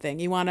say something,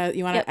 you want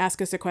to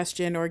ask us a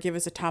question or give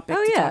us a topic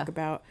to talk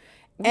about.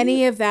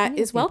 Any of that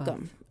is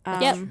welcome.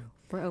 Yep.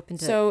 We're open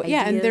to So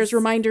ideas. and there's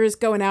reminders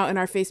going out in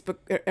our Facebook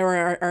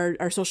or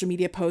our social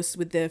media posts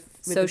with the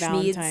Social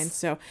Valentine's, needs.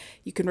 so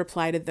you can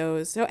reply to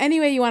those. So any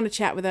way you want to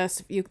chat with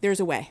us,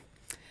 there's a way.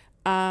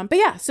 But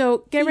yeah,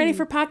 so get ready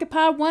for Pocket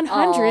Pod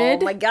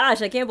 100. Oh my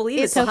gosh, I can't believe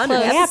it's so 100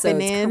 close. episodes.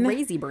 Happening.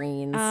 Crazy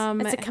brains.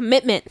 It's a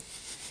commitment.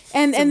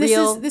 And a this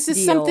real is deal.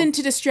 something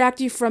to distract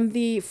you from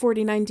the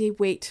 49-day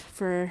wait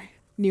for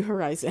New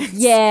Horizons.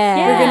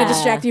 yeah. We're going to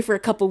distract you for a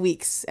couple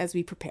weeks as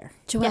we prepare.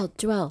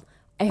 Joelle,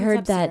 I heard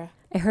up, that. Sarah?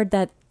 I heard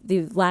that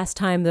the last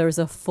time there was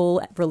a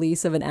full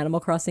release of an Animal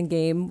Crossing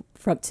game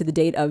from to the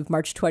date of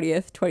March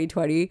 20th,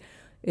 2020,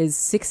 is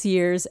 6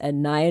 years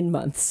and 9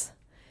 months.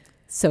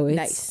 So it's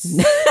Nice.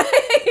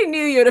 I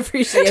knew you'd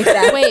appreciate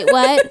that. Wait,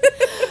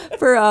 what?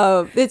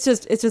 For it's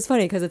just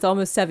funny because it's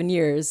almost 7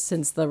 years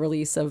since the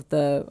release of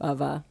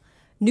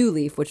New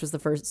Leaf, which was the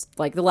first,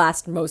 like the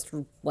last most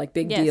like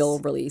big Yes. deal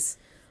release,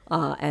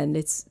 and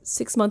it's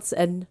 6 months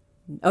and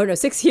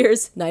 6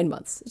 years 9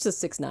 months. It's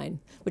just 6-9,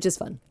 which is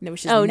fun. No,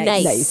 which is Oh,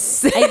 nice.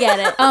 nice. I get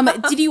it.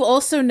 Did you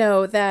also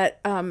know that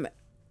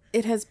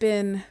it has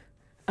been,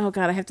 oh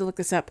God, I have to look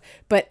this up,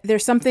 but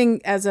there's something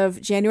as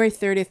of January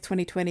 30th,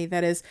 2020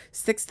 that is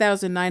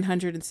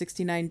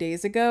 6,969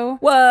 days ago.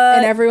 What?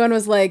 And everyone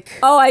was like,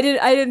 Oh, I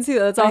didn't see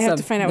that. That's awesome. I have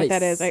to find out what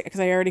that Nice. is because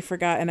I already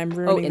forgot and I'm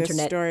ruining this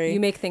Internet. story. You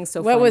make things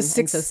so What fun was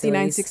and so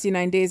silly.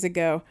 69 days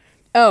ago?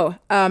 Oh,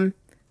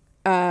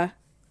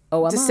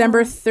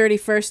 December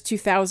 31st,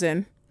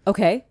 2000.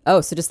 Okay.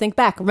 Oh, so just think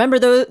back. Remember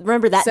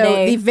that So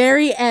day. the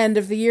very end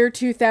of the year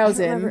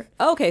 2000.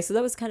 Oh, okay, so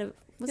that was kind of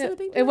was it a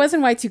big deal? It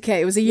wasn't Y2K.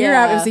 It was a year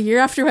out. It was a year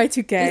after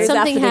Y2K. It was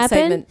Something after the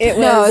happened? excitement. It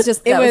was, no, it was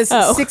just it that was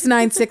oh.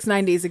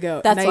 6969 days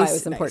ago. That's Nice, why it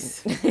was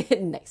nice.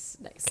 important. nice.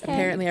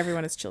 Apparently,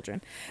 everyone is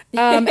children.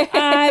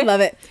 I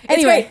love it.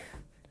 Anyway,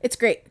 it's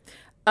great.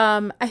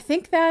 I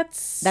think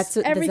that's That's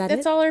it? Is that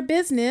that's it? all our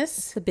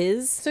business. The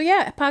biz. So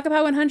yeah, Pocket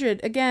Pod 100.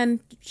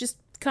 Again, just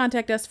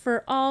contact us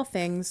for all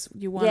things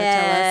you want to tell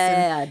us.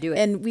 Yeah, do it.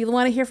 And we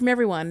want to hear from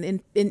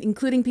everyone,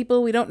 including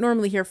people we don't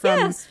normally hear from.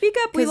 Yeah, speak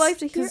up. We like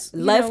to hear. 'cause,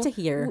 you Love know, to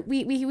hear.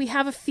 We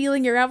have a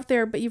feeling you're out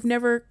there, but you've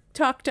never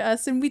talked to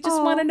us, and we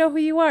just want to know who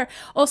you are.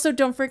 Also,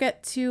 don't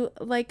forget to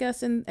like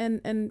us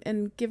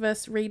and give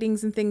us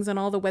ratings and things on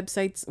all the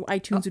websites.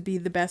 iTunes would be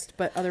the best,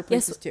 but other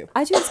places too.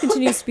 iTunes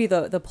continues to be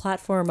the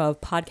platform of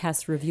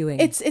podcast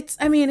reviewing. It's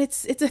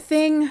a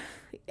thing.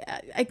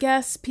 I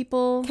guess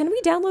people Can we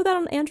download that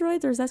on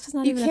Android, or is that just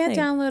not you even can't a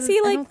thing? download it. See,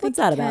 I like, don't think what's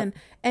that you about? can.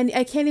 And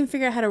I can't even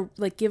figure out how to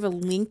like give a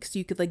link so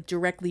you could like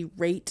directly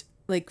rate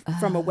like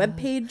from a web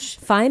page.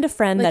 Find a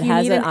friend Like that you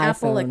has need an an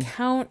Apple iPhone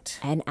account.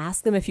 and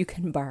ask them if you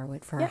can borrow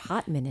it for a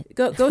hot minute.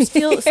 Go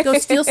steal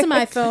some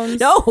iPhones.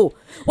 No,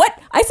 what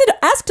I said?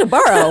 Ask to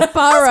borrow.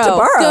 Borrow. Ask to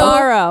borrow.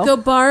 Borrow. Go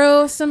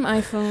borrow some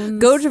iPhones.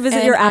 Go to visit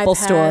and your Apple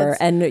iPads. store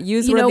and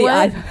use You one of know the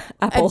what?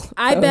 Apple.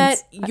 I phones.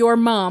 bet your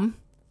mom,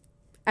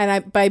 and I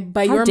by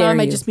How your dare mom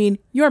I you. just mean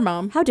your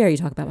mom How dare you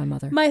talk about my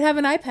mother? might have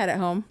an iPad at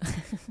home.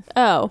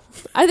 Oh,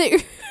 I think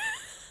you're.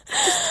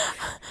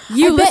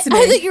 You listening?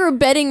 I think you were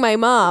betting my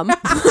mom.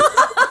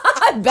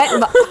 I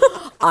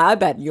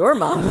bet your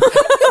mom.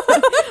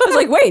 I was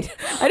like, wait,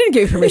 I didn't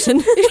give you permission.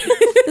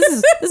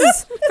 This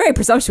is very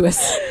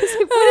presumptuous.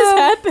 What is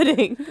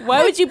happening?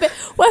 Why would you bet?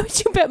 Why would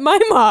you bet my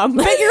mom?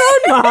 Bet your own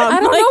mom. I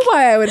don't know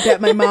why I would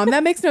bet my mom.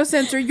 That makes no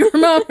sense. Or your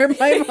mom or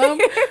my mom.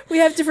 We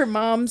have different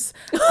moms.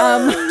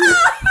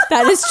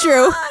 That is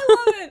true. I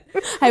love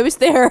it. I was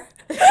there.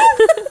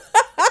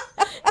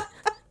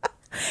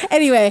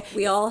 Anyway,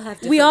 We all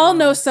have. we all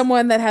know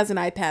someone that has an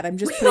iPad. I'm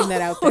just putting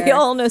that out there. We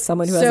all know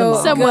someone who has a So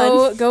mom.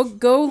 Someone.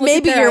 go look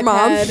Maybe at their your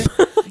mom.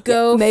 iPad.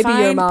 go Maybe your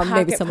find mom,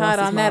 maybe Pocket someone Pod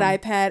else's on that mom.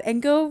 iPad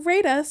and go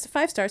rate us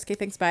 5 stars. Okay,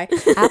 thanks. Bye.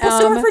 Apple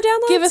Store for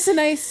downloads? Give us a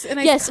nice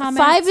Yes, comment.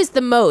 5 is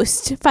the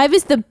most. 5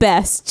 is the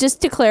best.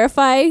 Just to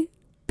clarify,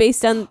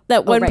 based on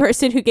that one right.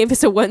 person who gave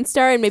us a 1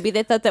 star, and maybe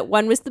they thought that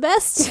 1 was the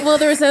best. Well,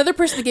 there was another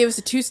person that gave us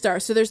a 2 star,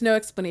 so there's no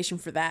explanation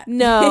for that.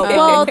 No,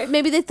 well,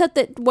 maybe they thought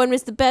that 1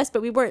 was the best,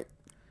 but we weren't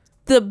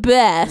the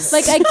best.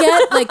 Like I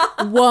get like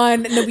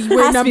 1, no, we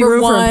were Has to be number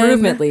room for 1.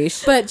 improvement,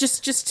 Leash. But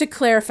just to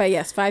clarify,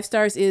 yes, 5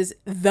 stars is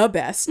the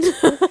best.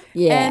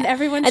 Yeah. And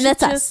everyone And should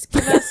that's just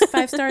give us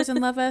 5 stars and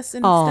love us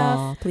and Aw,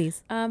 stuff.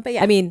 please. But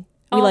yeah, I mean,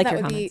 we all like that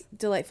your would comments. be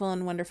delightful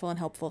and wonderful and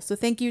helpful. So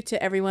thank you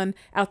to everyone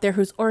out there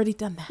who's already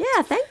done that.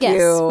 Yeah, thank Yes,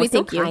 you. we So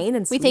thank you. kind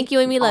and We thank you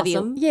and we love you.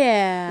 awesome.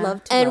 Yeah.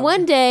 Love to And love.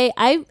 one day,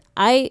 I'm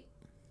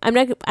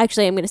not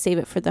actually. I'm going to save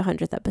it for the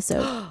 100th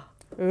episode.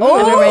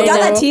 Oh, ready we got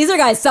to- that teaser,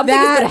 guys. Something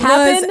is going to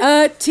happen.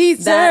 was a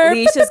teaser. That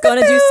Leash is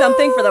going to do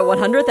something for the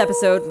 100th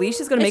episode. Leash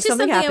is going to make It's just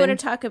something something I happen. want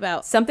to talk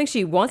about. Something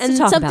she wants And to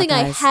talk something about,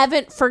 I guys.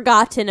 haven't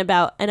forgotten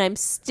about, and I'm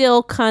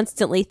still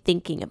constantly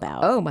thinking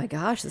about. Oh my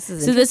gosh, this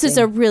is so this is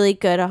a interesting. really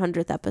good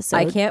 100th episode.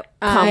 I can't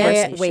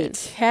conversation.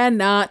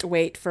 Cannot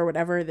wait for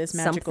whatever this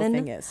magical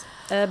Something thing is.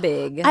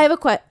 big. I have a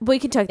question. We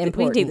can talk. We can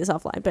Important. take this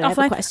offline, but I have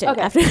a Offline? question.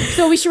 Okay. After.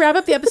 So we should wrap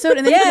up the episode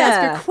and then you can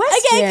ask Yeah. your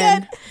question.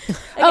 Okay, good.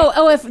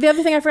 Oh, if the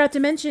other thing I forgot to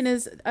mention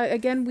is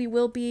again we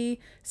will be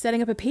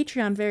setting up a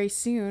Patreon very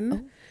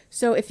soon.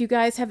 So if you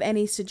guys have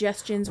any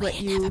suggestions, what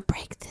Have a you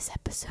break this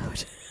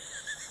episode.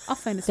 I'll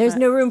find a There's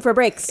spot. no room for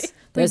breaks.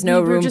 There's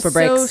no We were room just for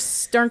breaks. So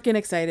starkin'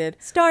 excited.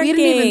 We didn't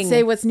even Starking.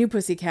 say what's new,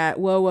 Pussycat.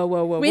 Whoa.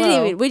 We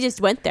didn't even. We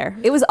just went there.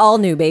 It was all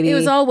new, baby. It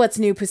was all what's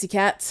new,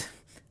 Pussycats.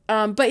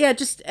 But yeah,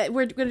 just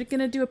we're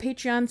gonna do a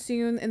Patreon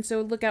soon, and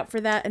so look out for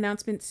that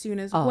announcement soon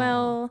as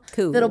well.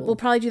 cool. We'll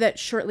probably do that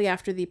shortly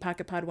after the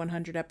Pocket Pod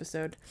 100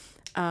 episode.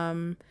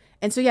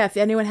 And so yeah, if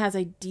anyone has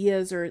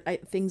ideas or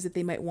things that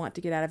they might want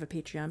to get out of a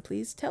Patreon,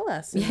 please tell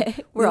us. And Yeah,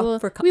 we're we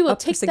up for we will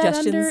up for take that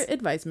under suggestions.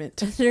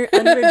 advisement.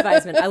 under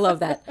advisement. I love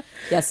that.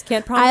 Yes,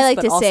 can't promise. I like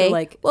but to also say,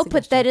 like we'll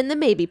put that in the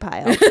maybe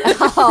pile.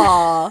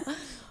 Aw.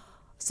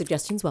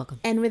 Suggestions welcome.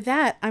 And with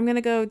that, I'm gonna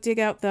go dig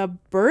out the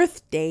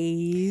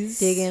birthdays.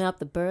 Digging up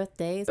the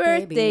birthdays,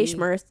 Birthday baby.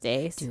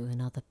 schmirthdays. Doing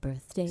all the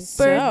birthdays.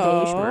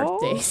 Birthday So-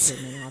 schmirthdays.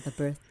 Doing all the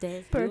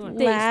birthdays.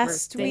 Birthday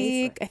Last schmirthdays.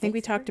 week, I think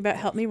we talked about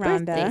Help Me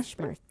Birthday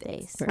Rhonda.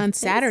 schmirthdays. On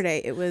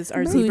Saturday, it was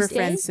our Whose zebra day?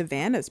 friend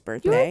Savannah's Your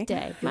birthday.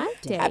 day, my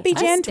day. Happy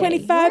us Jan day,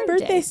 25 your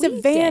birthday, day, we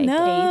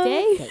Savannah.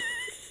 day,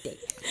 day.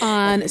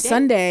 On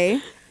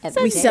Sunday,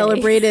 Every we day.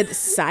 celebrated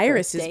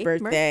Cyrus's Birthday,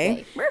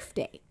 birthday. Murph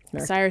Day.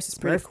 Nerf. Cyrus is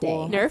pretty Nerf Day.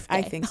 cool. Nerf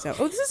I Day. think so.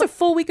 Oh, this is a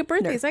full week of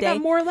birthdays. Nerf I got Day.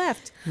 more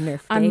left.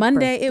 Nerf On Day, Monday,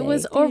 birthday. it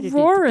was Do-do-do-do-do.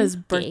 Aurora's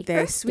Day. birthday.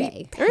 Earth Sweet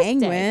Day.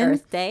 penguin.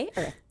 Earth Day.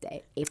 Earth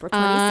Day. April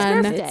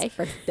On 27th. Day. It's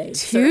Earth Day.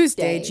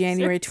 Tuesday, Surf Day.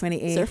 January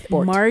 28th.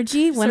 Surfboard.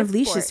 Margie, one of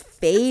Surfboard. Leisha's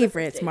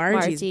favorites.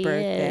 Margie's Margie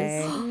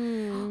birthday. is.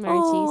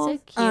 Margie's so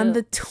cute. On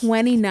the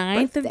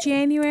 29th of Birthday.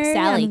 January,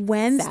 Sally. on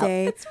Wednesday,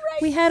 Sally. That's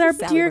right. we had our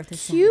Sally dear birthday,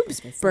 Sally Cube's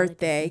birthday, Sally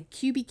birthday.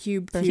 Cubey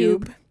Cube Birthday.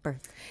 Cube.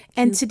 Birth.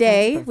 And Cube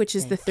today, birthday. which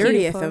is the Cube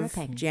 30th for a of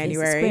penguin.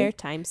 January, Square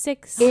times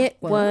 6. it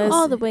was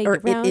all the way or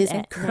around it is at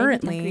 90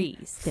 currently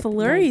degrees.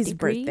 Flurry's 90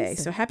 birthday.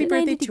 degrees. So happy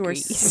 90 birthday to our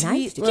degrees.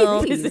 90 sweet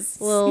little,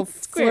 degrees. little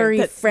Square, Flurry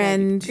that's 90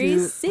 friend who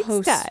degrees, 6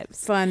 hosts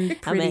times. fun,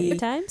 How many pretty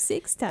times?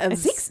 6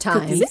 times. 6 cookie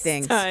times.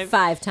 things. times.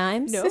 5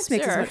 times. No. This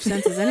makes as sir. much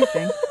sense as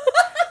anything.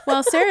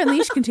 While Sarah and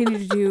Leash continue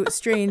to do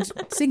strange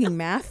singing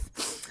math,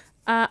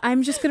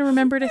 I'm just going to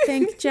remember to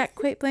thank Jack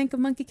Quaitblank of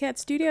Monkey Cat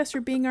Studios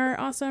for being our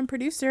awesome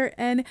producer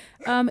and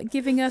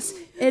giving us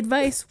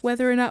advice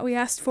whether or not we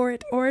asked for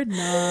it or not.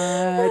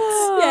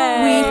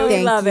 Yay, we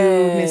thank love you,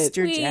 it.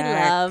 Mr. We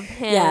Jack. love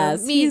him.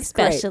 Yes, Me he's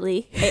great.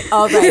 especially. Hey,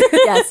 all right.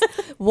 Yes.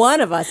 One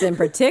of us in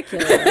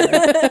particular.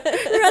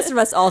 The rest of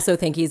us also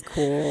think he's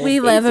cool. We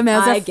love him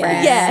as a I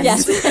guess. friend.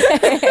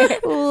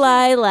 Yes.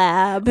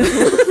 Lilab.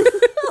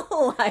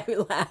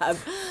 Lilab.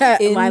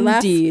 Lilab?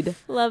 Indeed.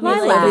 Love Lilab.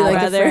 you, Love you like a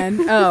brother.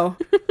 friend. Oh,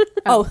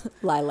 Oh,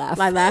 Lilab.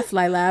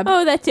 Lilab.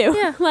 Oh, that too.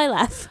 Yeah.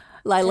 Lilaf.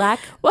 Lilac.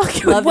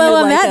 Welcome. Love Well, you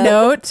on like that a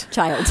note,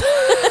 child.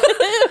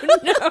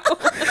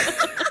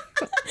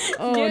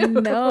 oh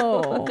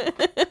no.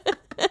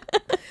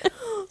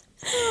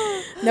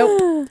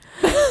 Nope.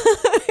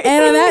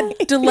 And on that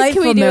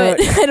delightful Can we do note,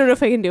 it? I don't know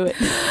if I can do it.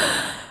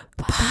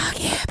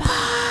 Pocket